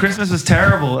was, man. Christmas was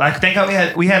terrible. I thank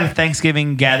God we had a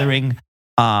Thanksgiving gathering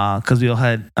because we all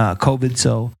had COVID.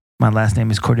 So my last name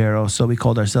is Cordero, so we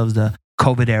called ourselves the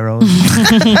COVID Arrows.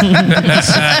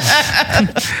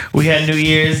 We had New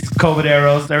Year's COVID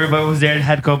Arrows. Everybody was there and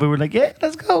had COVID. We're like, yeah,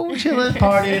 let's go. We're chilling,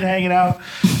 partying, hanging out.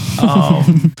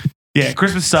 Yeah,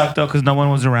 Christmas sucked though because no one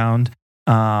was around.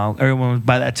 Everyone was,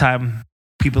 by that time,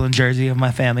 people in Jersey of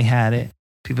my family had it.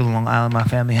 people in Long Island, my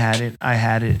family had it. I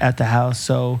had it at the house.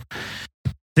 So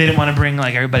they didn't want to bring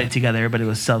like everybody together. Everybody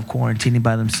was self-quarantining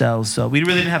by themselves. So we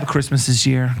really didn't have a Christmas this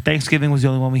year. Thanksgiving was the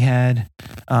only one we had.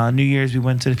 New Year's, we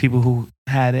went to the people who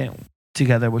had it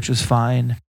together, which was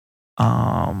fine.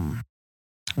 Yeah,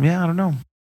 I don't know.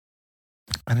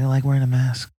 I didn't like wearing a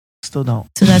mask. Still don't.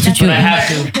 So that's what you. But I have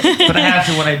to. But I have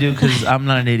to when I do because I'm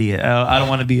not an idiot. I don't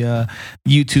want to be a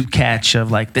YouTube catch of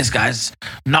like this guy's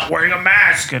not wearing a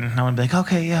mask, and I want to be like,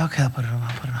 okay, I'll put it on.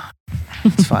 I'll put it on.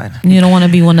 It's fine. You don't want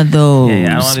to be one of those I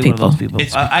don't want to be one people. of those people.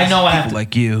 It's I know I have to.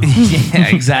 like you. Yeah,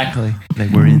 exactly.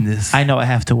 Like we're in this. I know I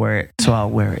have to wear it, so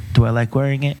I'll wear it. Do I like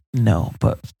wearing it? No,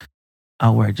 but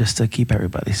I'll wear it just to keep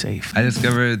everybody safe. I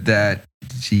discovered that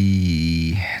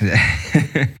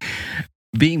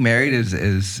being married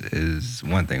is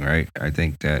one thing, right? I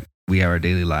think that we have our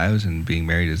daily lives, and being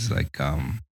married is like,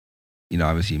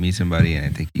 obviously you meet somebody, and I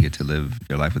think you get to live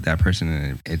your life with that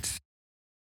person, and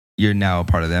you're now a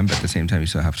part of them, but at the same time you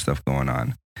still have stuff going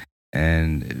on.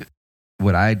 And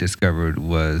what I discovered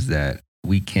was that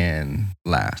we can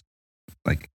last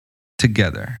like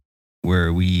together,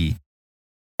 where we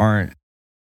aren't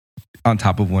on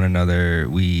top of one another.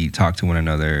 We talk to one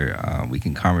another. We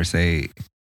can conversate.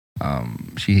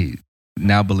 She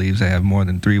now believes I have more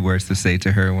than 3 words to say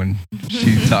to her when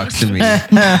she talks to me,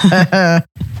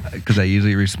 because I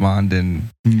usually respond and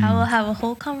I will have a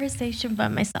whole conversation by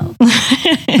myself.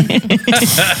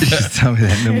 she's told me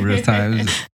that numerous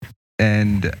times,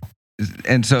 and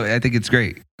so I think it's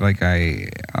great. Like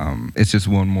it's just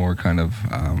one more kind of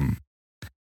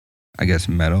I guess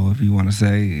medal, if you want to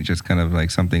say, just kind of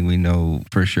like something we know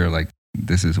for sure. Like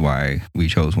this is why we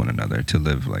chose one another to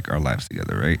live like our lives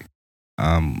together, right?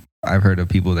 I've heard of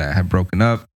people that have broken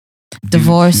up,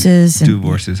 Divorces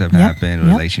have happened,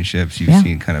 relationships you've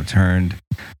seen kind of turned,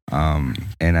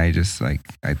 and I just like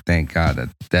I thank God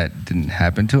that didn't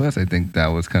happen to us. I think that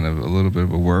was kind of a little bit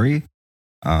of a worry,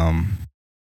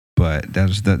 but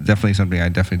that's definitely something I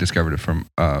definitely discovered it from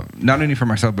not only for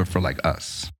myself but for like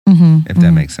us, if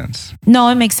that makes sense. No,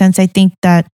 it makes sense. I think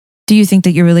that. Do you think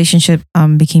that your relationship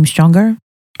became stronger?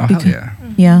 Oh hell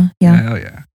yeah! Yeah. Hell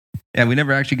yeah! Yeah, we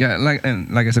never actually got like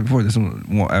I said before, this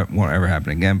won't ever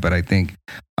happen again. But I think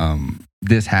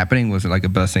this happening was like a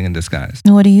blessing in disguise.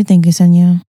 What do you think,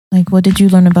 Yesenia? Like, what did you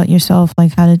learn about yourself?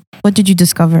 Like, what did you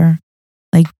discover,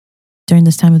 like, during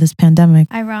this time of this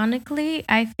pandemic? Ironically,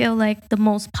 I feel like the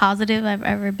most positive I've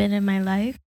ever been in my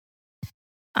life.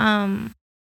 In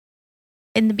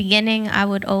the beginning, I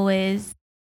would always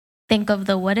think of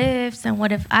the what ifs, and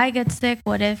what if I get sick?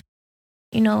 What if,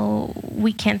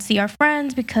 we can't see our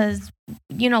friends because,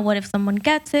 what if someone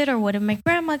gets it, or what if my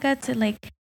grandma gets it?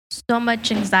 Like, so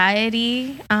much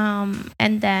anxiety.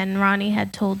 And then Ronnie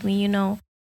had told me,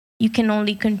 you can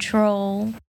only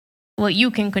control what you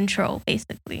can control,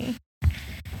 basically.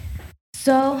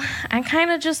 So I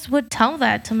kind of just would tell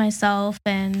that to myself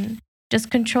and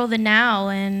just control the now.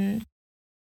 And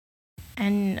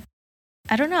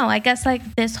I don't know, I guess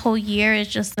like this whole year is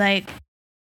just like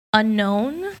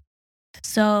unknown.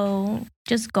 So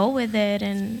just go with it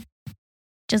and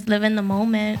just live in the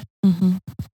moment.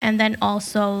 And then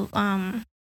also, I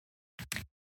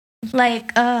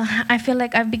feel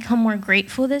like I've become more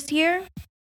grateful this year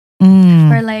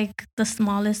for like the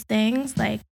smallest things,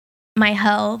 like my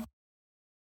health,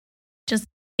 just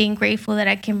being grateful that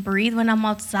I can breathe when I'm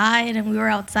outside. And we were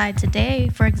outside today,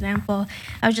 for example.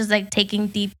 I was just like taking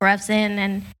deep breaths in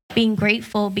and being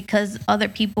grateful because other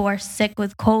people are sick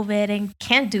with COVID and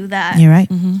can't do that. You're right.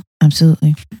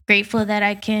 Absolutely. Grateful that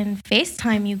I can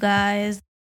FaceTime you guys.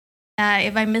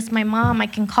 If I miss my mom, I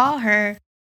can call her.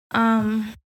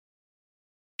 I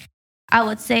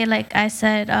would say, like I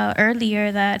said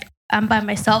earlier, that I'm by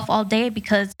myself all day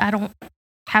because I don't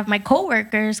have my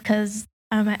coworkers because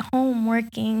I'm at home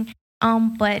working.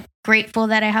 But grateful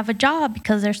that I have a job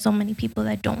because there's so many people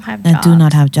that don't have jobs. That do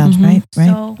not have jobs, right?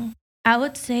 So I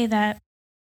would say that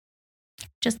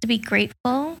just to be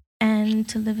grateful and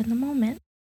to live in the moment.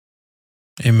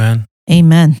 Amen.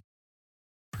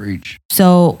 Preach.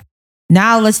 So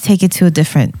now let's take it to a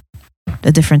different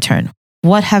turn.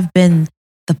 What have been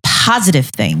the positive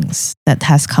things that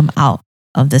has come out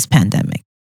of this pandemic?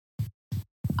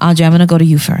 Andre, I'm going to go to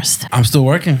you first. I'm still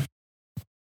working.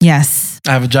 Yes.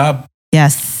 I have a job.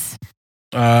 Yes.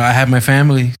 I have my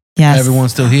family. Yes.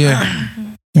 Everyone's still here.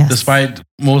 Yes. Despite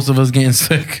most of us getting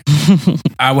sick.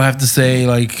 I would have to say,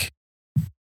 like,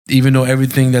 even though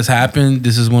everything that's happened,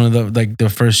 this is one of the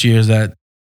first years that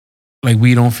like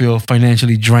we don't feel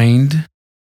financially drained.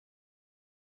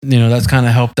 That's kind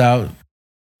of helped out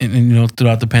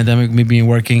throughout the pandemic, me being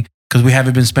working, because we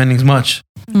haven't been spending as much.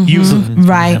 You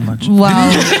Right.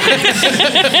 Well,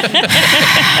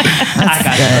 I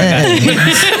got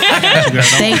you.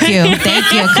 Thank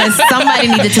you. Because somebody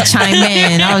needed to chime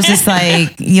in. I was just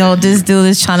like, yo, this dude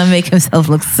is trying to make himself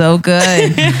look so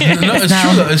good. No,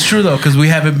 it's true though, because we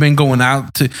haven't been going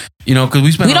out to, because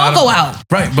we spend. We don't go out,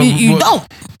 right? But you don't.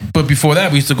 But before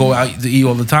that, we used to go out to eat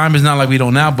all the time. It's not like we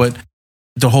don't now, but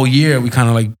the whole year we kind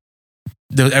of like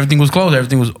everything was closed.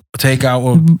 Everything was takeout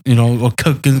or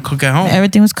cook at home.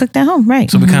 Everything was cooked at home, right?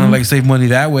 So we kind of like save money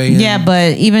that way. Yeah,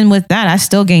 but even with that, I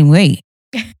still gain weight.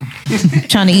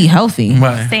 Trying to eat healthy.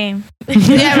 Right. Same.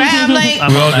 Yeah, right. I'm like,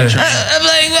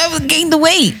 I've gained the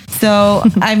weight. So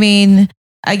I mean,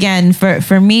 again,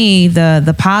 for me,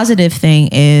 the positive thing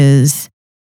is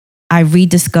I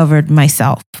rediscovered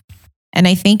myself, and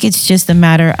I think it's just a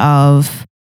matter of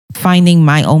finding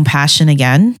my own passion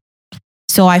again.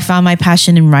 So I found my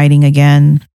passion in writing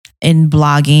again, in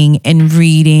blogging, and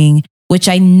reading, which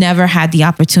I never had the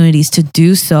opportunities to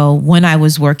do so when I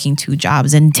was working 2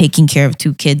 jobs and taking care of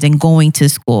 2 kids and going to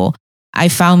school. I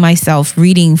found myself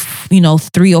reading,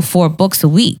 3 or 4 books a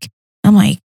week. I'm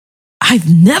like, I've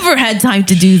never had time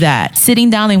to do that. Sitting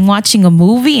down and watching a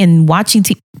movie and watching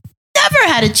TV,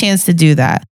 never had a chance to do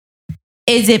that.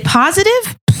 Is it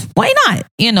positive? Why not?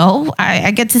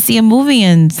 I get to see a movie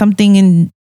and something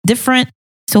different.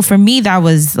 So for me, that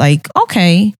was like,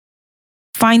 okay,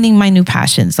 finding my new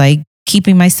passions, like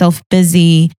keeping myself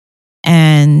busy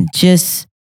and just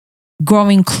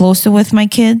growing closer with my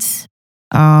kids.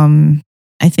 I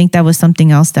think that was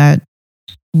something else that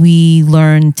we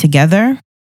learned together.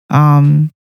 But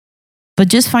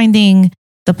just finding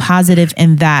the positive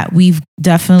in that, we've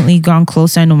definitely gone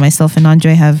closer. I know myself and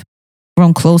Andre have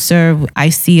grown closer. I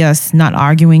see us not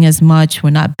arguing as much. We're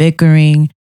not bickering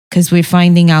because we're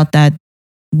finding out that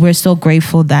we're so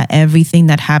grateful that everything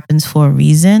that happens for a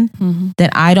reason,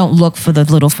 that I don't look for the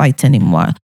little fights anymore.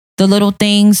 The little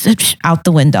things out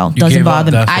the window. Doesn't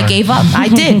bother me. I gave up. I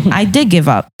did give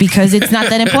up because it's not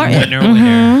that important.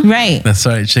 Winner. Right. That's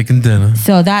right. Chicken dinner.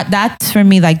 So that's for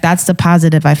me, like that's the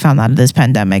positive I found out of this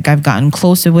pandemic. I've gotten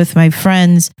closer with my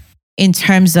friends in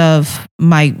terms of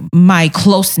my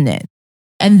close-knit.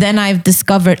 And then I've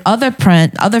discovered other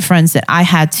friends that I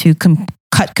had to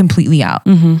cut completely out.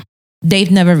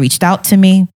 They've never reached out to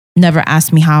me, never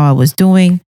asked me how I was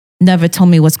doing, never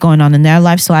told me what's going on in their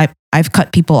life. So I've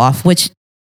cut people off, which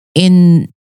in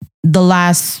the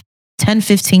last 10,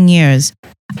 15 years,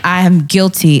 I am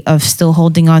guilty of still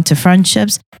holding on to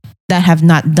friendships that have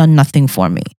not done nothing for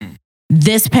me.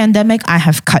 This pandemic, I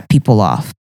have cut people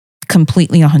off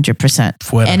completely 100%.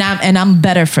 And I'm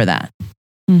better for that,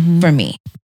 for me.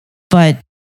 But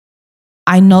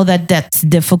I know that that's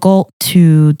difficult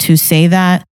to say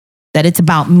that it's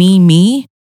about me.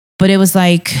 But it was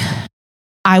like,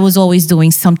 I was always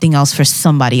doing something else for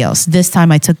somebody else. This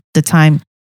time I took the time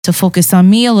to focus on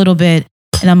me a little bit.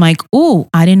 And I'm like, ooh,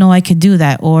 I didn't know I could do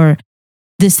that. Or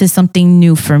this is something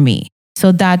new for me.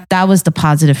 So that was the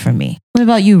positive for me. What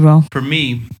about you, Ro? For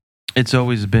me, I've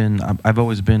always been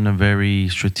a very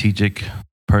strategic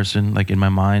person, like in my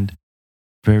mind.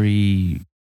 Very,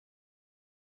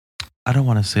 I don't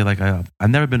want to say I've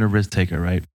never been a risk taker,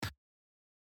 right?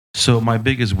 So my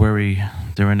biggest worry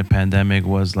during the pandemic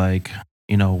was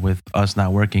with us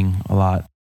not working a lot,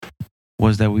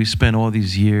 was that we spent all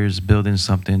these years building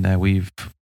something that we've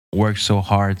worked so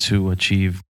hard to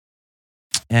achieve.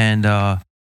 And I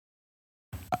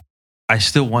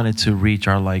still wanted to reach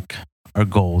our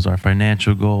goals, our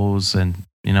financial goals. And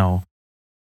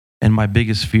my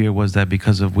biggest fear was that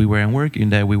because we weren't working,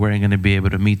 that we weren't going to be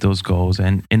able to meet those goals.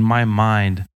 And in my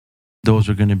mind, those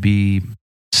were going to be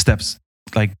steps,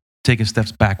 taking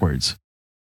steps backwards.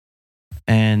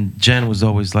 And Jen was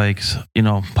always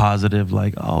positive,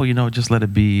 just let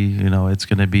it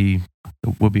be,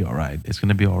 we'll be all right. It's going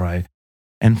to be all right.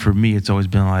 And for me, it's always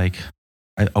been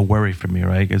a worry for me,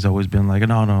 right? It's always been no,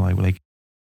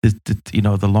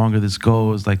 the longer this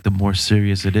goes, the more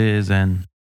serious it is. And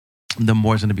the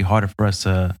more it's going to be harder for us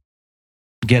to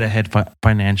get ahead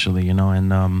financially,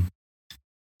 and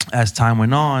as time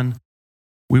went on,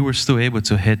 we were still able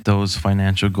to hit those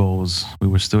financial goals. We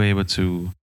were still able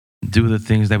to do the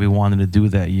things that we wanted to do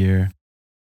that year.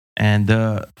 And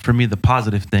for me, the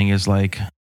positive thing is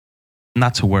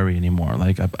not to worry anymore.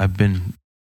 I've been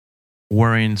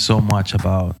worrying so much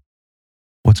about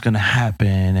what's going to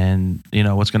happen and,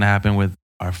 what's going to happen with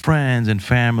our friends and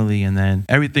family. And then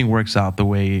everything works out the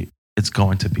way it's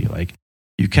going to be.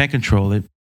 You can't control it.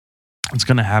 It's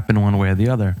going to happen one way or the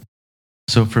other.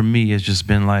 So for me, it's just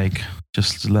been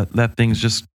just let things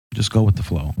just go with the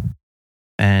flow.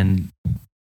 And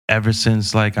ever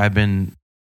since I've been,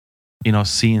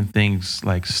 seeing things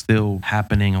still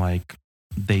happening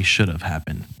they should have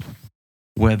happened,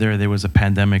 whether there was a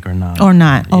pandemic or not. Or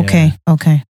not. Yeah. Okay.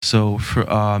 Okay. So for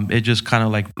it just kind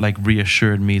of like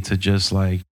reassured me to just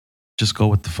go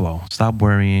with the flow, stop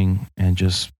worrying, and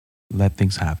just let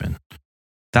things happen.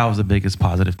 That was the biggest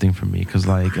positive thing for me, because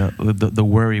like the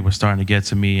worry was starting to get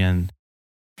to me, and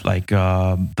like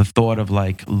the thought of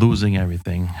like losing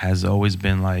everything has always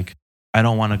been like, I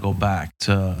don't want to go back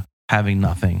to having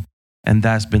nothing, and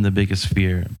that's been the biggest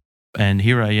fear. And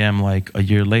here I am like a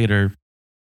year later,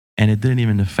 and it didn't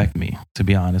even affect me, to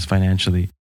be honest, financially.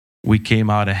 We came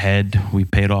out ahead. We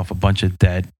paid off a bunch of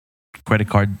debt, credit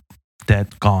card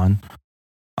debt gone.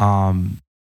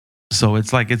 So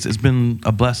it's like it's been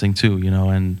a blessing too,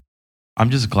 and I'm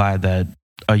just glad that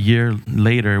a year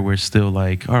later we're still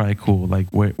like, all right, cool. Like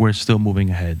we're still moving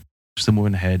ahead. Still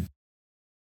moving ahead.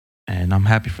 And I'm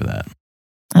happy for that.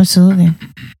 Absolutely.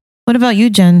 What about you,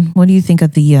 Jen? What do you think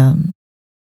of the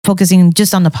focusing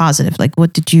just on the positive? Like,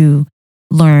 what did you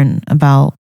learn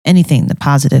about anything, the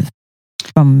positive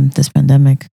from this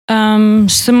pandemic?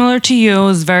 Similar to you, it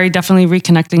was very definitely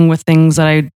reconnecting with things that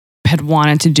I had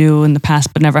wanted to do in the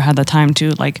past, but never had the time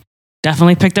to. Like,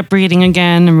 definitely picked up reading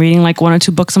again. I'm reading like 1 or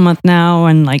 2 books a month now,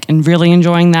 and really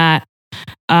enjoying that.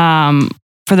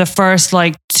 For the first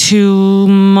like 2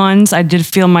 months, I did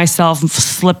feel myself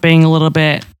slipping a little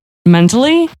bit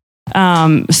mentally.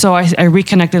 So I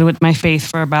reconnected with my faith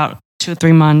for about 2 or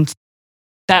 3 months.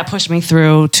 That pushed me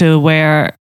through to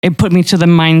where it put me to the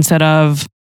mindset of,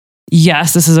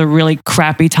 yes, this is a really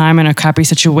crappy time and a crappy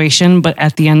situation, but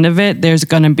at the end of it, there's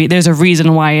a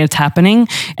reason why it's happening.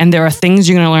 And there are things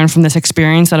you're going to learn from this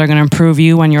experience that are going to improve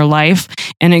you and your life.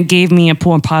 And it gave me a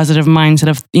positive mindset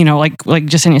of, like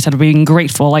Jasenia said, being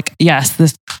grateful. Like, yes,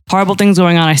 this horrible thing's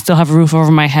going on. I still have a roof over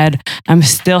my head. I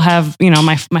still have,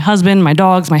 my husband, my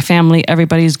dogs, my family,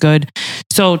 everybody's good.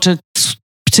 So to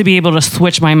be able to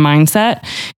switch my mindset.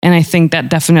 And I think that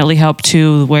definitely helped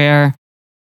too, where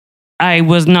I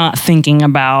was not thinking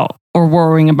about or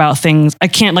worrying about things. I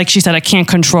can't, like she said, I can't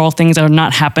control things that are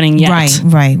not happening yet.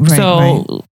 Right.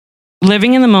 So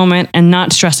living in the moment and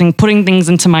not stressing, putting things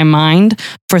into my mind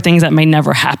for things that may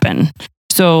never happen.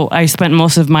 So I spent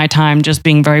most of my time just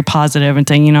being very positive and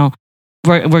saying,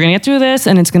 we're going to get through this,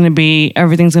 and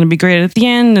everything's going to be great at the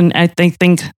end. And I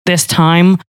think this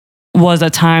time was a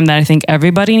time that I think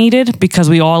everybody needed, because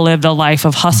we all lived a life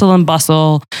of hustle and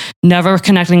bustle, never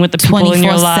connecting with the people in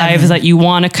your lives that you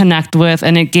want to connect with.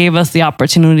 And it gave us the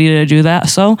opportunity to do that.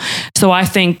 So I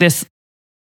think this,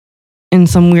 in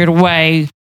some weird way,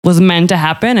 was meant to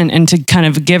happen, and to kind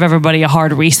of give everybody a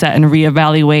hard reset and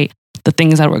reevaluate the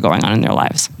things that were going on in their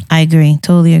lives. I agree.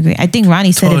 Totally agree. I think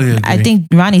Ronnie said it. I think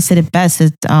Ronnie said it best.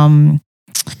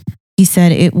 He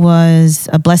said it was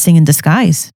a blessing in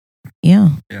disguise.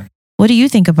 Yeah. What do you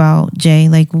think about, Jay?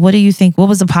 Like, what do you think? What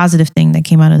was the positive thing that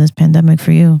came out of this pandemic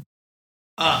for you?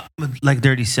 Like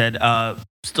Dirty said,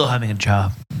 still having a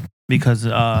job, because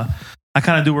I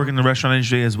kind of do work in the restaurant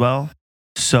industry as well.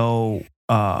 So,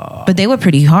 but they were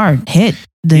pretty hard hit.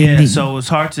 So it's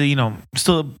hard to,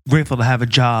 still grateful to have a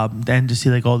job and to see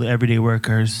like all the everyday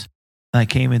workers that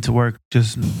came into work,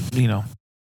 just, not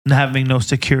having no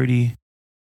security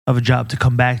of a job to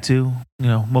come back to.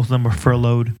 Most of them were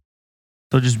furloughed.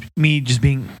 So just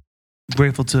being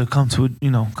grateful to come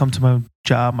to my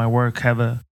job, my work, have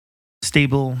a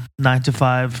stable 9 to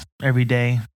 5 every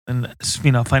day, and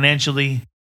financially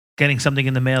getting something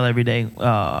in the mail every day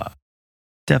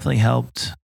definitely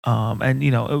helped. And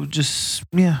it was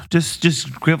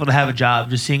just grateful to have a job.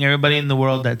 Just seeing everybody in the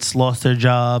world that's lost their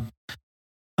job,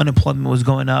 unemployment was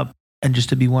going up, and just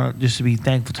to be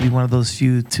thankful to be one of those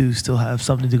few to still have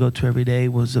something to go to every day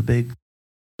was a big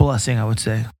blessing, I would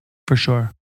say. For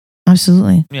sure.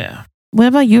 Absolutely. Yeah. What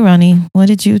about you, Ronnie? What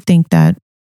did you think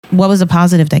what was the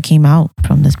positive that came out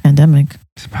from this pandemic?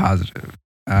 It's positive.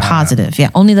 Positive.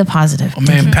 Yeah. Only the positive. Oh,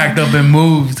 man, packed up and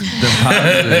moved. The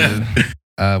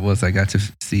positive was I got to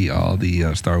see all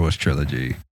the Star Wars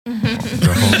trilogy.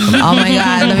 Oh my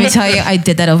God, let me tell you, I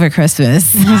did that over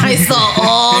Christmas. I saw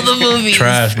all the movies.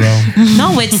 Trash, bro.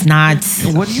 No, it's not.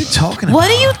 What are you talking about? What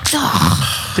are you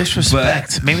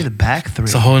disrespect? Maybe the back 3.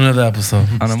 It's a whole nother episode.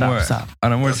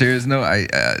 On a more serious note,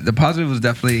 the positive was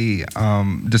definitely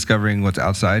discovering what's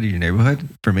outside of your neighborhood.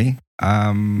 For me,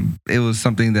 it was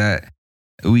something that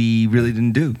we really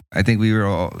didn't do. I think we were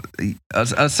all,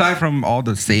 aside from all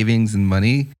the savings and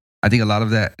money, I think a lot of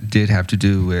that did have to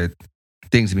do with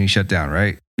things being shut down,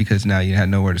 right? Because now you had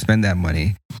nowhere to spend that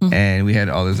money. And we had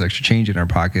all this extra change in our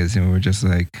pockets, and we were just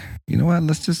like, you know what,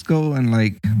 let's just go and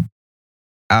like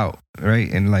out,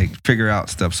 right? And like figure out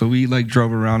stuff. So we like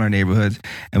drove around our neighborhoods,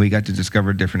 and we got to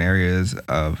discover different areas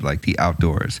of like the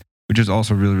outdoors, which is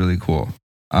also really, really cool.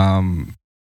 And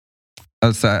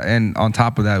on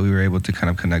top of that, we were able to kind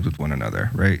of connect with one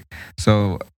another, right?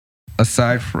 So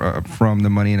aside from the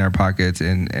money in our pockets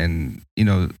and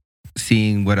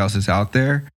seeing what else is out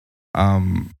there,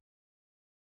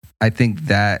 I think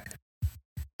that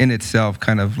in itself,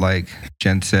 kind of like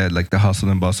Jen said, like the hustle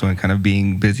and bustle and kind of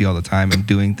being busy all the time and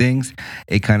doing things,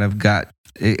 it kind of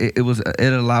it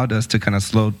allowed us to kind of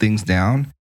slow things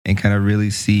down and kind of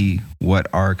really see what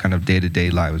our kind of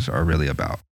day-to-day lives are really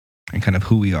about and kind of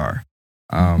who we are.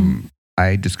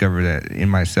 I discovered that in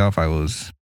myself, I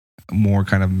was more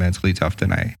kind of mentally tough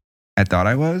than I had thought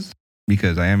I was,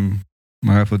 because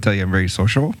my wife will tell you I'm very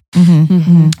social.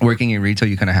 Working in retail,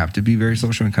 you kind of have to be very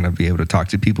social and kind of be able to talk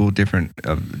to people different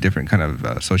kind of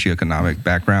socioeconomic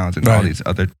backgrounds and all these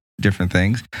other different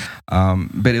things.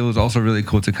 But it was also really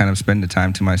cool to kind of spend the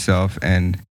time to myself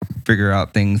and figure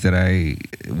out things that I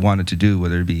wanted to do,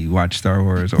 whether it be watch Star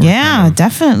Wars or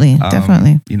definitely.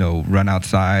 Run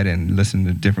outside and listen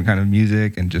to different kind of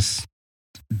music and just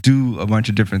do a bunch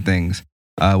of different things,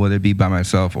 whether it be by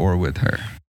myself or with her.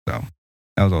 So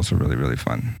that was also really, really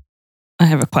fun. I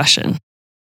have a question.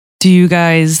 Do you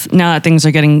guys, now that things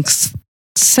are getting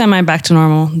semi back to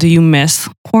normal, do you miss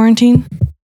quarantine?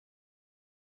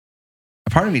 A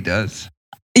part of me does.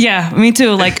 Yeah, me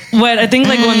too. Like when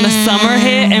the summer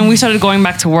hit and we started going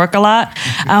back to work a lot,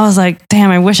 I was like, damn,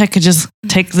 I wish I could just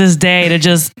take this day to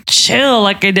just chill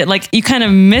like I did. Like you kind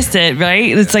of missed it,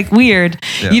 right? It's like weird.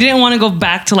 Yeah. You didn't want to go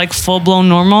back to like full blown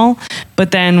normal.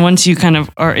 But then once you kind of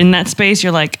are in that space,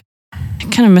 you're like, I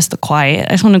kind of miss the quiet.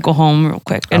 I just want to go home real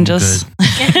quick and just.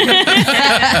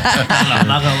 I'm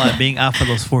not gonna lie. Being out for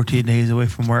those 14 days away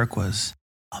from work was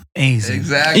amazing.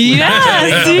 Exactly.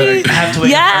 Yes, dude. I have to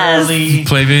wake up early.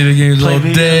 Play video games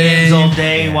all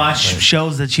day. Watch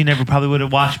shows that you never probably would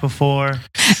have watched before.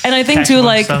 And I think too,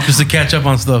 like just to catch up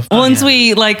on stuff. Once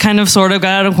we like kind of sort of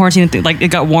got out of quarantine, like it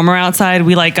got warmer outside.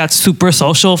 We like got super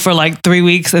social for like 3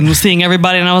 weeks and seeing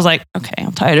everybody. And I was like, okay,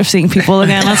 I'm tired of seeing people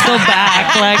again. Let's go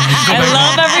back. Like I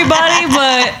love everybody,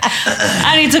 but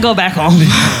I need to go back home.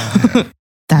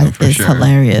 That is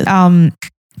hilarious.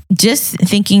 Just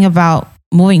thinking about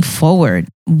moving forward,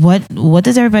 what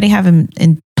does everybody have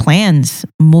in plans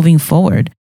moving forward?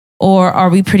 Or are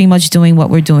we pretty much doing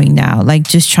what we're doing now? Like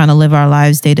just trying to live our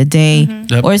lives day to day?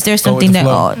 Yep. Or is there something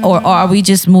or are we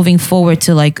just moving forward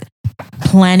to like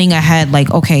planning ahead?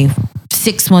 Like, okay,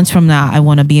 6 months from now, I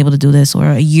want to be able to do this, or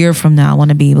a year from now, I want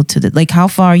to be able to do. Like, how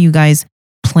far are you guys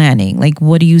planning? Like,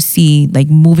 what do you see like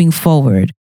moving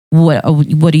forward? What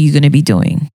are you going to be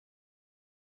doing?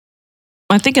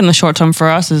 I think in the short term for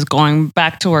us is going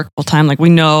back to work full time. Like we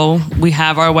know we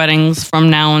have our weddings from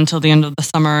now until the end of the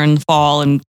summer and fall,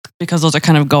 and because those are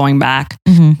kind of going back.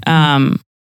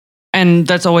 And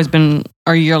that's always been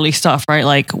our yearly stuff, right?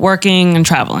 Like working and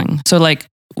traveling. So like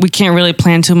we can't really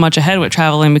plan too much ahead with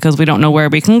traveling because we don't know where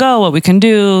we can go, what we can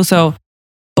do. So,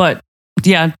 but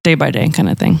yeah, day by day kind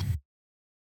of thing.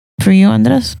 For you,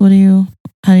 Andres, what do you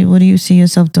see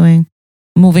yourself doing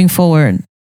moving forward?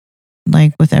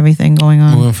 Like with everything going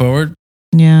on. Moving forward?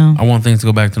 Yeah. I want things to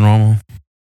go back to normal.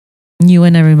 You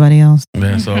and everybody else.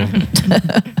 Yeah, so.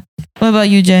 What about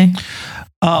you, Jay?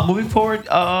 Moving forward,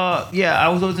 I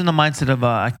was always in the mindset of,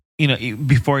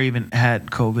 before I even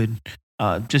had COVID,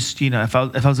 if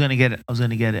I was going to get it, I was going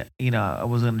to get it. I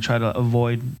was going to try to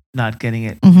avoid not getting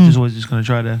it. Just going to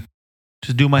try to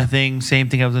just do my thing. Same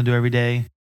thing I was going to do every day.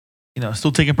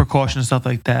 Still taking precautions and stuff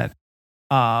like that.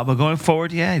 But going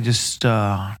forward, just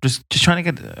trying to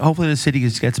get. Hopefully, the city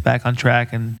just gets back on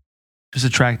track and just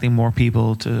attracting more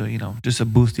people to just to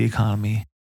boost the economy.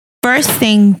 First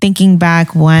thing, thinking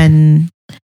back when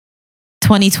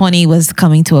 2020 was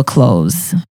coming to a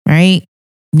close, right?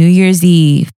 New Year's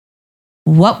Eve.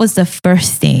 What was the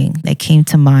first thing that came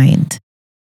to mind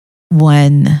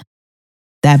when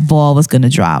that ball was going to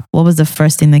drop? What was the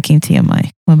first thing that came to your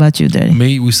mind? What about you, Daddy?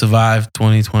 Me, we survived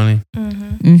 2020.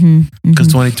 Because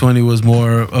 2020 was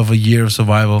more of a year of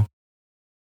survival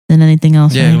than anything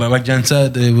else. Yeah, right? like Jen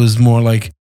said, it was more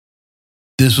like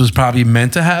this was probably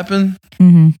meant to happen.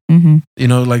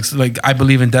 Like I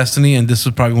believe in destiny, and this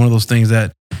was probably one of those things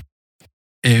that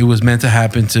it was meant to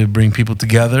happen to bring people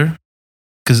together.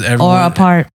 Because everyone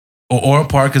or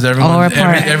apart, because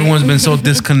everyone's been so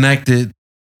disconnected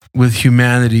with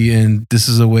humanity, and this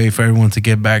is a way for everyone to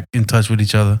get back in touch with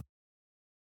each other.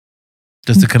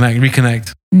 Just to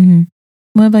reconnect.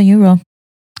 What about you, Ro?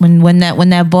 When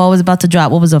that ball was about to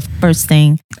drop, what was the first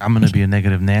thing? I'm gonna be a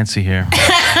negative Nancy here.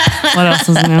 What else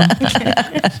is new?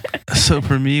 So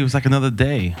for me, it was like another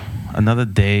day,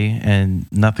 and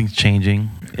nothing's changing.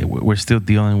 We're still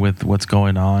dealing with what's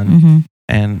going on,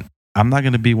 and I'm not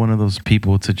gonna be one of those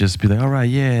people to just be like, all right,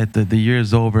 yeah, the year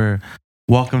is over.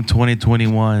 Welcome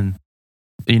 2021.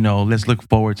 Let's look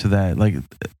forward to that. Like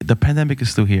the pandemic is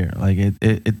still here. Like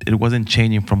it wasn't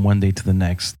changing from one day to the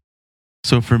next.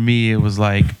 So for me, it was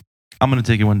like, I'm gonna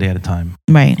take it one day at a time.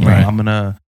 Right.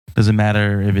 Right. Doesn't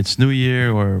matter if it's New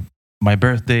Year or my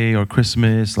birthday or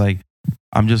Christmas. Like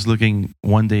I'm just looking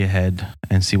one day ahead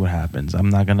and see what happens. I'm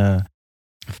not gonna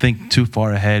think too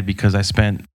far ahead because I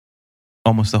spent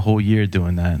almost a whole year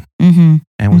doing that and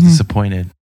was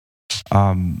disappointed.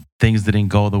 Things didn't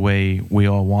go the way we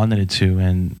all wanted it to,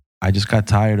 and I just got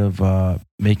tired of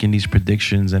making these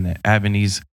predictions and having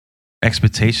these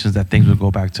expectations that things would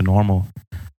go back to normal.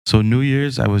 So New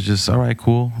Year's, I was just, all right,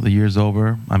 cool. The year's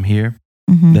over. I'm here.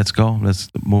 Let's go. Let's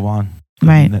move on.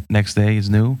 Right. Next day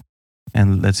is new,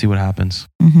 and let's see what happens.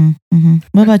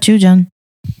 What about you, John?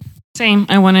 Same.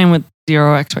 I went in with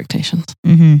 0 expectations.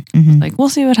 Like, we'll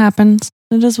see what happens.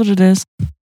 It is what it is.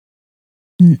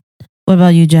 What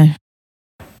about you, Jay?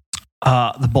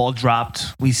 The ball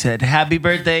dropped. We said, "Happy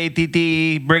birthday,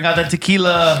 Titi! Bring out the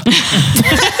tequila."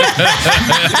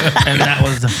 And that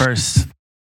was the first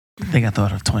thing I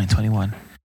thought of 2021.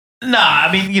 Nah,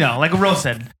 I mean, like Rose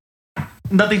said,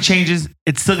 nothing changes.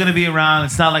 It's still gonna be around.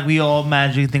 It's not like we all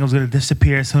magically think it was gonna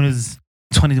disappear as soon as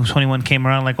 2021 came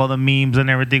around. Like all the memes and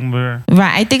everything were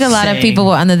right. I think a lot of saying- people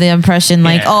were under the impression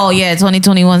like, oh yeah,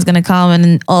 2021 is gonna come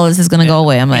and all this is gonna go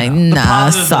away. I'm like, nah,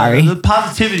 sorry. The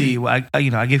positivity,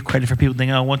 I give credit for people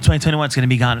thinking, oh, 2021 is gonna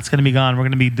be gone. It's gonna be gone. We're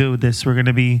gonna be do this. We're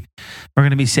gonna be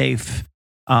safe.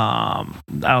 I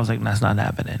was like, that's not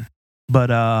happening. But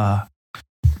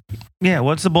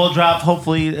once the ball dropped,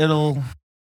 hopefully it'll,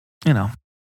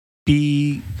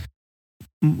 be,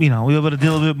 we'll be able to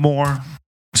deal with it more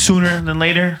sooner than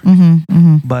later.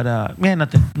 But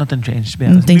nothing changed. To be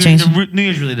honest, New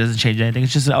Year's really doesn't change anything.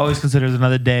 It's just always considered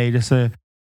another day, just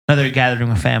another gathering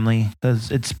with family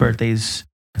because it's birthdays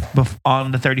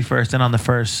on the 31st and on the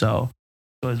 1st. So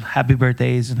it was happy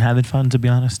birthdays and having fun. To be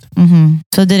honest,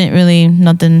 so didn't really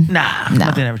nothing. Nah,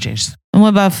 nothing ever changed. And what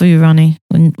about for you, Ronnie?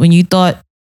 When you thought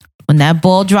when that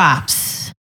ball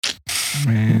drops,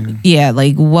 Man. yeah,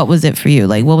 like what was it for you?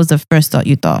 Like what was the first thought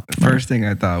you thought? First thing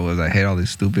I thought was I hate all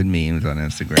these stupid memes on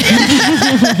Instagram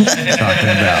talking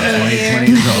about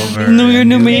 2020 is over, New year,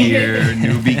 new me. year,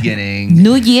 new beginning.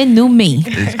 New year, new me.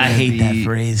 I hate that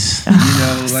phrase.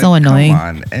 So annoying.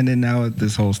 Come on. And then now with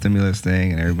this whole stimulus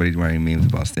thing and everybody's writing memes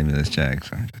about stimulus checks,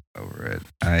 I'm just over it.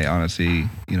 I honestly,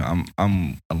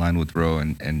 I'm aligned with Ro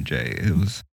and Jay. It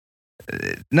was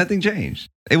nothing changed.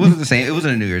 It wasn't the same. It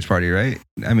wasn't a New Year's party, right?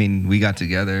 I mean, we got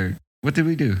together. What did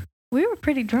we do? We were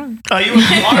pretty drunk. Oh, you were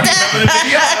smart. Remember the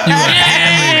video? You were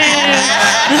hammered.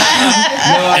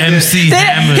 MC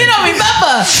hammered. He don't remember.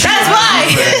 That's why.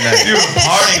 You were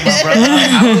partying, my brother.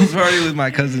 I was partying with my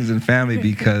cousins and family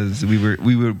because we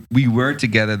were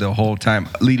together the whole time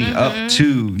leading up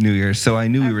to New Year's, so I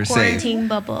knew we were safe. Quarantine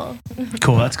bubble.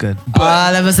 Cool, that's good.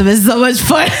 That must have been so much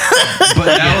fun.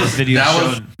 But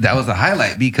Yeah, that was the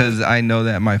highlight because I know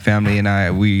that my family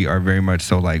and we are very much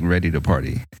so like ready to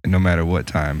party no matter what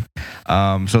time.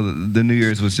 So the New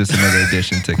Year's was just another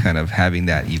addition to kind of having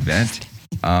that event.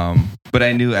 But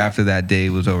I knew after that day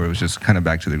was over, it was just kind of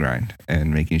back to the grind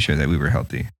and making sure that we were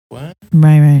healthy. Right.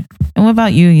 And what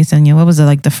about you, Yesenia? What was it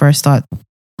like the first thought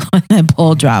when that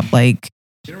ball dropped? Like,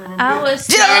 I was.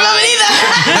 you don't remember either.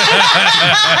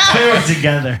 They were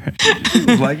together.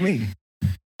 Like me.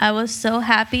 I was so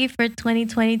happy for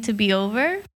 2020 to be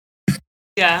over.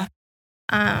 Yeah.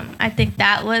 I think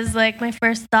that was like my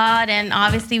first thought, and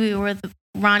obviously we were with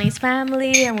Ronnie's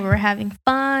family and we were having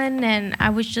fun, and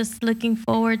I was just looking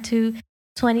forward to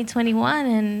 2021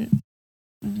 and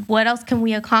what else can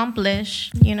we accomplish,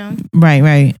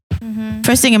 Right. Mm-hmm.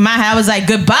 First thing in my head was like,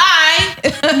 goodbye.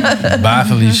 Bye,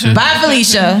 Felicia. Bye,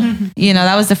 Felicia.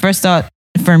 That was the first thought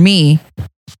for me.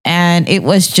 And it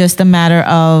was just a matter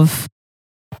of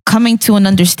coming to an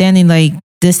understanding like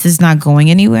this is not going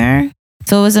anywhere.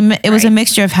 So it was a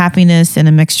mixture of happiness and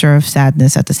a mixture of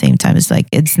sadness at the same time. It's like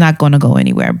it's not going to go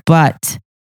anywhere, but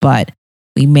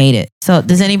we made it. So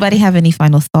does anybody have any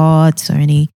final thoughts or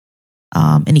any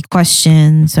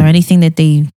questions or anything that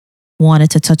they wanted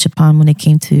to touch upon when it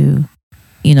came to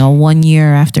 1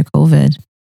 year after COVID?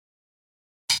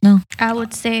 No. I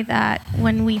would say that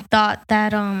when we thought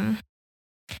that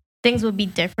things would be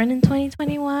different in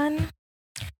 2021,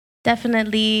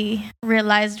 definitely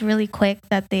realized really quick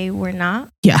that they were not.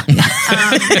 Yeah.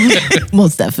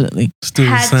 Most definitely. Still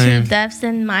the Had same. 2 deaths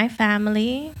in my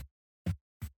family,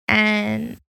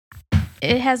 and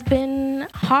it has been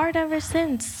hard ever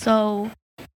since. So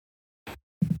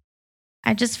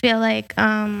I just feel like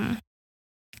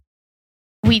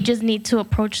we we just need to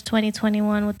approach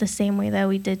 2021 with the same way that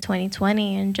we did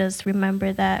 2020 and just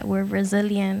remember that we're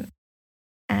resilient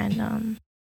and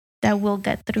that we'll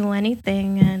get through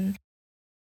anything and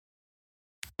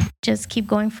just keep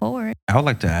going forward. I would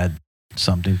like to add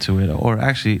something to it, or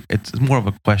actually, it's more of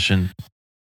a question.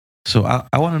 So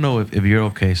I want to know if you're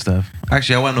okay, Steph.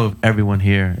 Actually, I want to know if everyone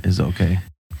here is okay.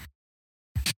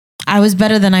 I was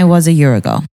better than I was a year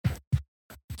ago.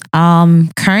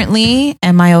 Currently,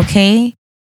 am I okay?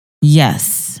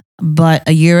 Yes. But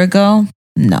a year ago,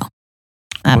 no.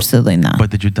 Absolutely not. But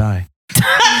did you die?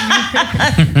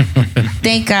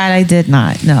 Thank God I did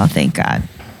not. No, thank God.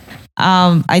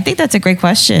 I think that's a great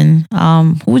question.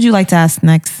 Who would you like to ask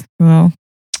next, Ro?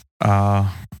 I'd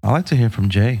like to hear from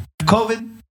Jay. COVID?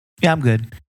 Yeah, I'm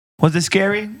good. Was it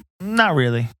scary? Not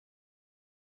really.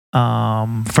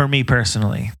 For me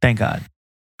personally, thank God.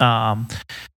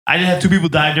 I did have 2 people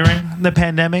die during the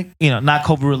pandemic, not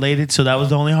COVID related. So that was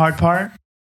the only hard part.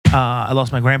 I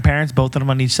lost my grandparents, both of them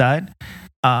on each side.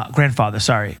 Grandfather,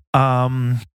 sorry.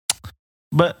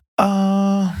 But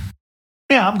yeah,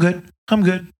 I'm good. I'm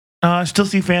good. Still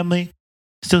see family,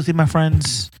 still see my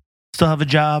friends, still have a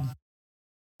job.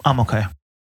 I'm okay.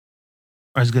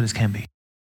 Or as good as can be.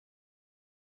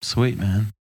 Sweet,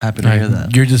 man. Happy to hear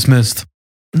that. You're dismissed.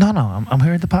 No, I'm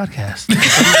here at the podcast.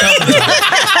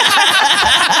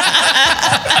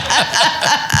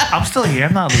 I'm still here.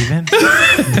 I'm not leaving.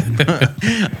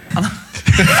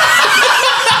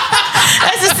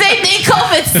 That's the same thing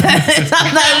COVID says.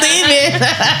 I'm not leaving.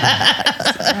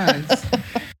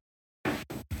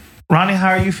 Ronnie, how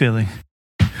are you feeling?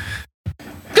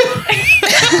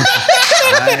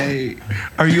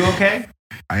 Are you okay?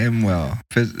 I am well.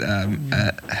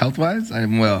 Health-wise, I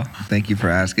am well. Thank you for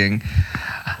asking.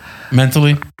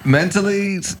 Mentally,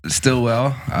 still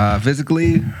well.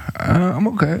 Physically, I'm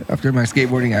okay. After my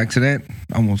skateboarding accident,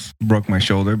 almost broke my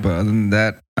shoulder, but other than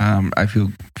that, I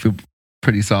feel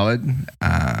pretty solid.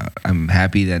 I'm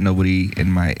happy that nobody in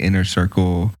my inner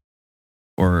circle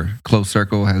or close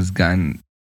circle has gotten,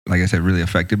 like I said, really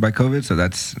affected by COVID. So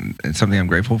it's something I'm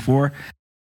grateful for.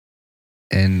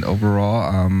 And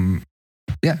overall,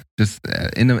 just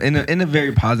in a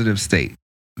very positive state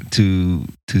to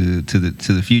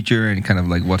the future and kind of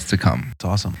like what's to come. It's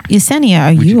awesome. Yesenia,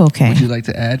 are you okay? Would you like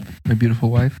to add, my beautiful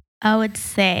wife? I would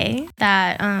say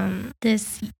that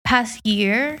this past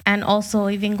year and also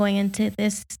even going into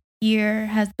this year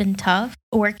has been tough.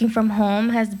 Working from home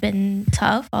has been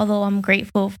tough, although I'm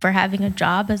grateful for having a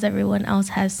job, as everyone else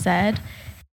has said.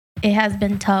 It has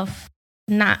been tough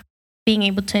not being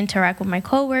able to interact with my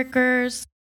coworkers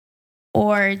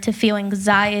or to feel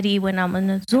anxiety when I'm on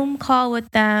a Zoom call with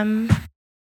them.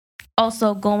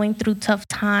 Also going through tough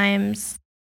times.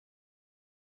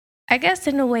 I guess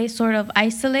in a way sort of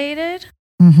isolated.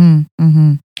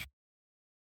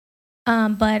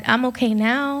 But I'm okay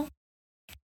now.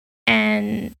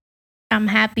 And I'm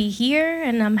happy here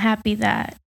and I'm happy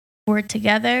that we're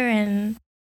together and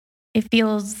it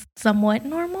feels somewhat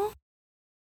normal.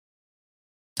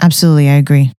 Absolutely, I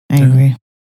agree. I agree.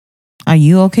 Are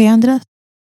you okay, Andres?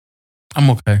 I'm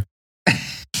okay.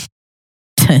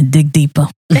 Dig deeper.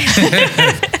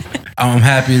 I'm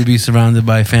happy to be surrounded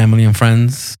by family and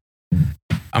friends.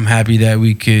 I'm happy that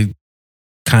we could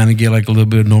kind of get like a little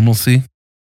bit of normalcy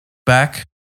back.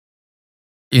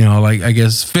 Like I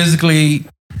guess physically,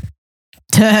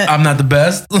 I'm not the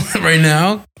best right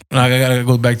now. Like I gotta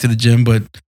go back to the gym, but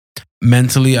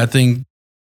mentally, I think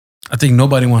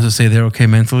nobody wants to say they're okay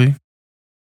mentally.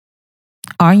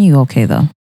 Are you okay though?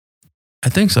 I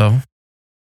think so.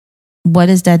 What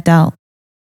is that doubt?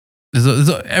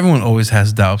 Everyone always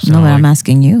has doubts. No, but I'm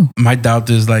asking you. My doubt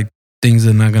is like things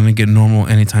are not gonna get normal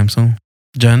anytime soon.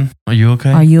 Jen, are you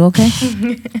okay? Are you okay?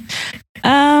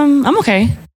 I'm okay.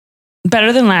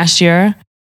 Better than last year.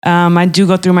 I do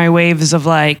go through my waves of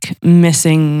like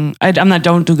missing.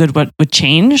 Don't do good with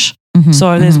change.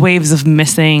 So there's waves of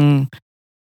missing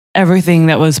everything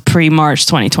that was pre-March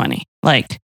 2020,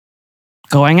 like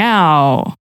going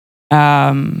out,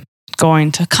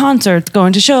 going to concerts,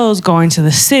 going to shows, going to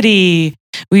the city.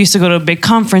 We used to go to a big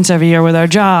conference every year with our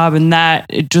job, and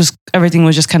everything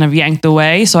was just kind of yanked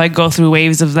away. So I go through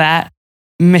waves of that,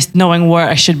 knowing what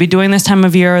I should be doing this time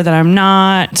of year that I'm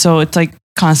not. So it's like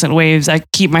constant waves. I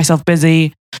keep myself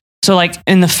busy. So like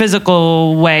in the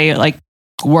physical way, like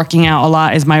working out a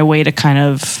lot is my way to kind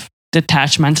of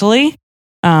detach mentally.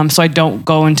 So I don't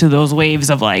go into those waves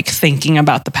of like thinking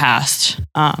about the past.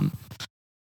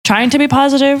 Trying to be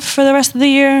positive for the rest of the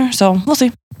year. So we'll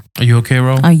see. Are you okay,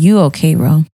 Ro? Are you okay,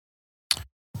 Ro?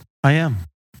 I am.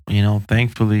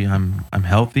 Thankfully I'm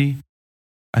healthy.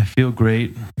 I feel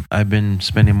great. I've been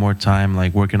spending more time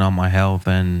like working on my health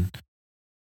and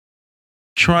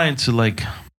trying to like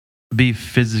be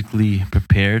physically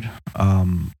prepared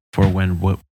for when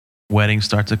weddings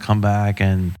start to come back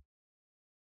and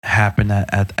happen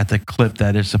at the clip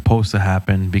that is supposed to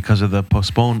happen because of the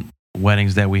postponed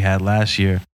weddings that we had last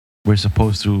year. We're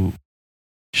supposed to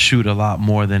shoot a lot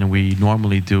more than we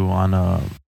normally do on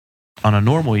a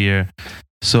normal year.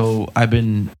 So I've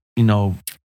been,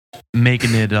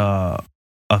 making it a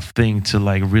thing to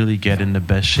like really get in the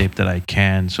best shape that I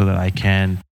can so that I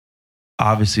can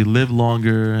obviously live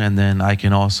longer, and then I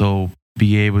can also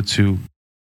be able to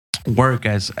work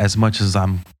as much as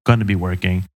I'm going to be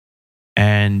working.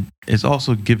 And it's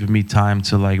also given me time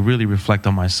to like really reflect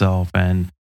on myself and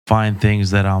find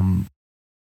things that I'm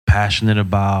passionate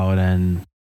about and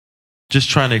just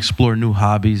trying to explore new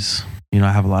hobbies. I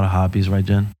have a lot of hobbies, right,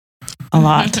 Jen? A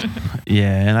lot.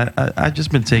 Yeah, and I've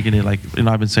just been taking it like,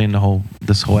 I've been saying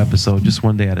this whole episode just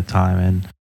one day at a time, and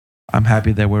I'm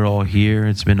happy that we're all here.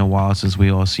 It's been a while since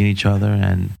we all seen each other,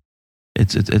 and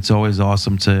it's always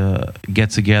awesome to get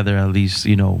together at least,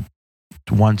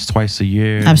 once, twice a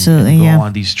year. Absolutely, and go yeah.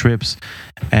 on these trips,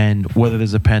 and whether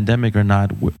there's a pandemic or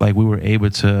not, like we were able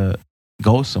to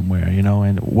go somewhere,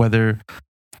 and whether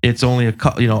it's only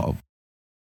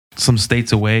some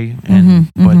states away,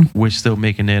 and but we're still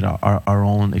making it our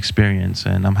own experience,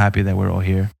 and I'm happy that we're all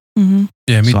here. Mm-hmm.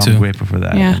 Yeah, me so too. I'm grateful for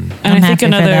that. Yeah, And and I think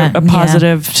another a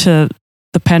positive to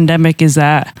the pandemic is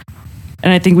that,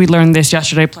 and I think we learned this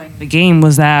yesterday playing the game,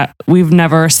 was that we've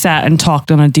never sat and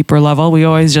talked on a deeper level. We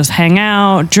always just hang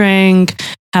out, drink,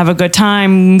 have a good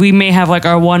time. We may have like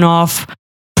our one-off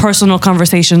personal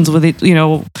conversations with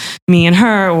me and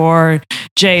her, or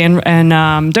Jay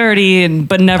and Dirty,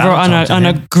 but never on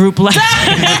a group level.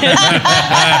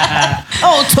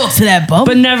 Oh, talk to that bum.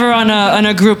 But never on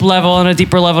a group level, on a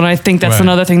deeper level. And I think that's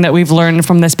another thing that we've learned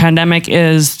from this pandemic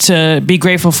is to be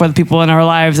grateful for the people in our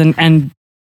lives and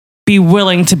be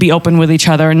willing to be open with each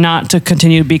other and not to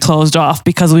continue to be closed off,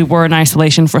 because we were in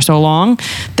isolation for so long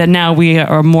that now we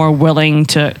are more willing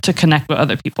to connect with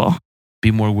other people.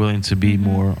 be more willing to be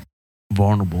more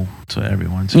vulnerable to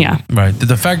everyone too. Yeah. Right.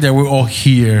 The fact that we're all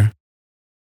here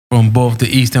from both the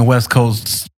East and West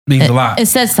Coast means a lot. It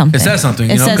says something. It says something.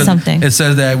 It says something. It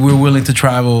says that we're willing to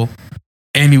travel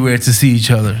anywhere to see each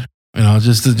other.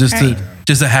 Just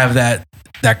to have that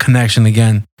connection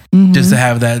again. Mm-hmm. Just to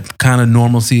have that kind of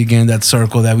normalcy again, that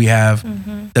circle that we have,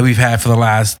 that we've had for the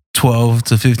last 12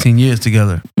 to 15 years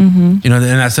together. Mm-hmm. And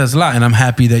that says a lot. And I'm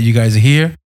happy that you guys are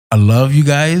here. I love you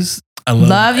guys. I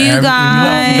love you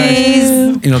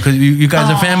guys. Because you guys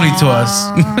are family to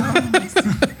us.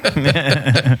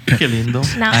 Qué lindo.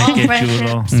 Now Ay, all qué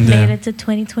friendships chulo. made it to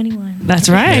 2021. That's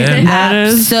right. Yeah. That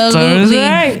is Absolutely.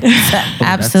 right.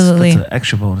 Absolutely. That's an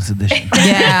extra bonus edition.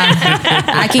 Yeah.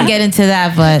 I can get into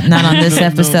that, but not on this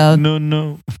episode.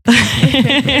 No.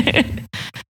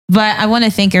 But I want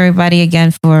to thank everybody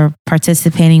again for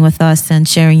participating with us and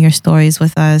sharing your stories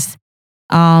with us.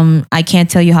 I can't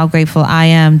tell you how grateful I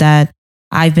am that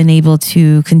I've been able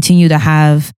to continue to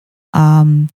have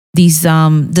these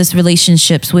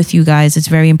relationships with you guys. It's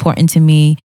very important to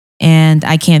me, and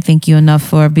I can't thank you enough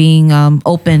for being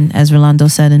open, as Rolando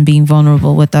said, and being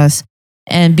vulnerable with us,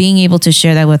 and being able to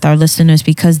share that with our listeners,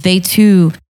 because they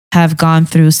too have gone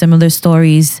through similar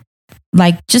stories,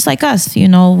 just like us.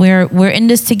 We're in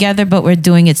this together, but we're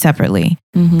doing it separately.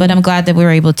 Mm-hmm. But I'm glad that we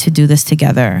were able to do this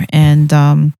together, and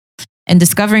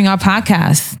discovering our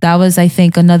podcast. That was, I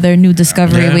think, another new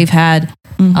discovery we've had.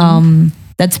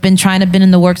 That's been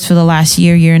in the works for the last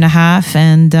year and a half.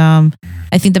 And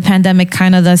I think the pandemic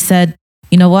kind of said,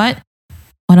 you know what?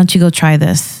 Why don't you go try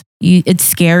this? It's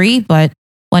scary, but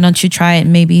why don't you try it?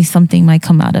 Maybe something might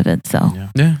come out of it. So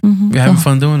Yeah. Mhm. We're having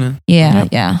fun doing it.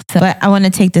 yeah. So, but I want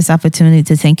to take this opportunity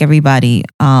to thank everybody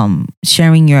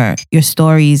sharing your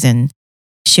stories and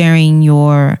sharing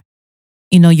your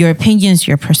opinions,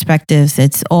 your perspectives.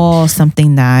 It's all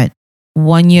something that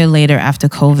 1 year later after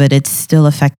COVID, it's still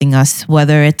affecting us,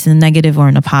 whether it's in a negative or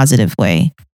in a positive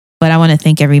way. But I want to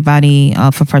thank everybody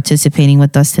for participating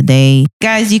with us today.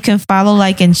 Guys, you can follow,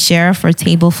 like, and share for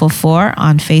Table for Four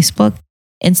on Facebook,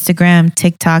 Instagram,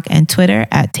 TikTok, and Twitter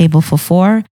at Table for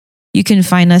Four. You can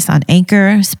find us on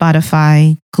Anchor,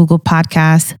 Spotify, Google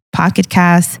Podcasts, Pocket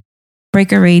Casts,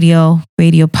 Breaker Radio,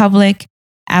 Radio Public,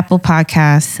 Apple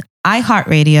Podcasts,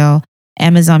 iHeartRadio,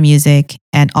 Amazon Music,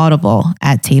 and Audible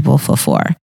at Table for Four.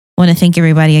 I want to thank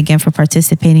everybody again for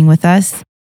participating with us.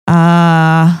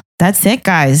 That's it,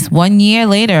 guys. 1 year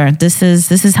later, this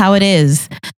is how it is.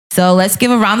 So let's give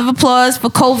a round of applause for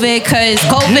COVID, because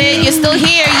COVID, you're still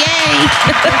here. Yay!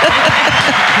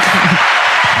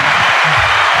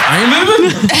 I ain't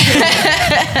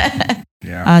living.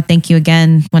 Yeah. Thank you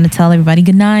again. Want to tell everybody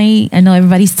good night. I know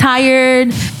everybody's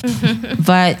tired,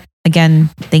 but again,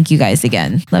 thank you guys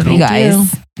again. Love you guys.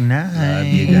 Nice. Love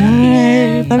you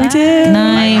guys. Love you too. Good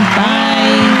night.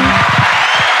 Bye.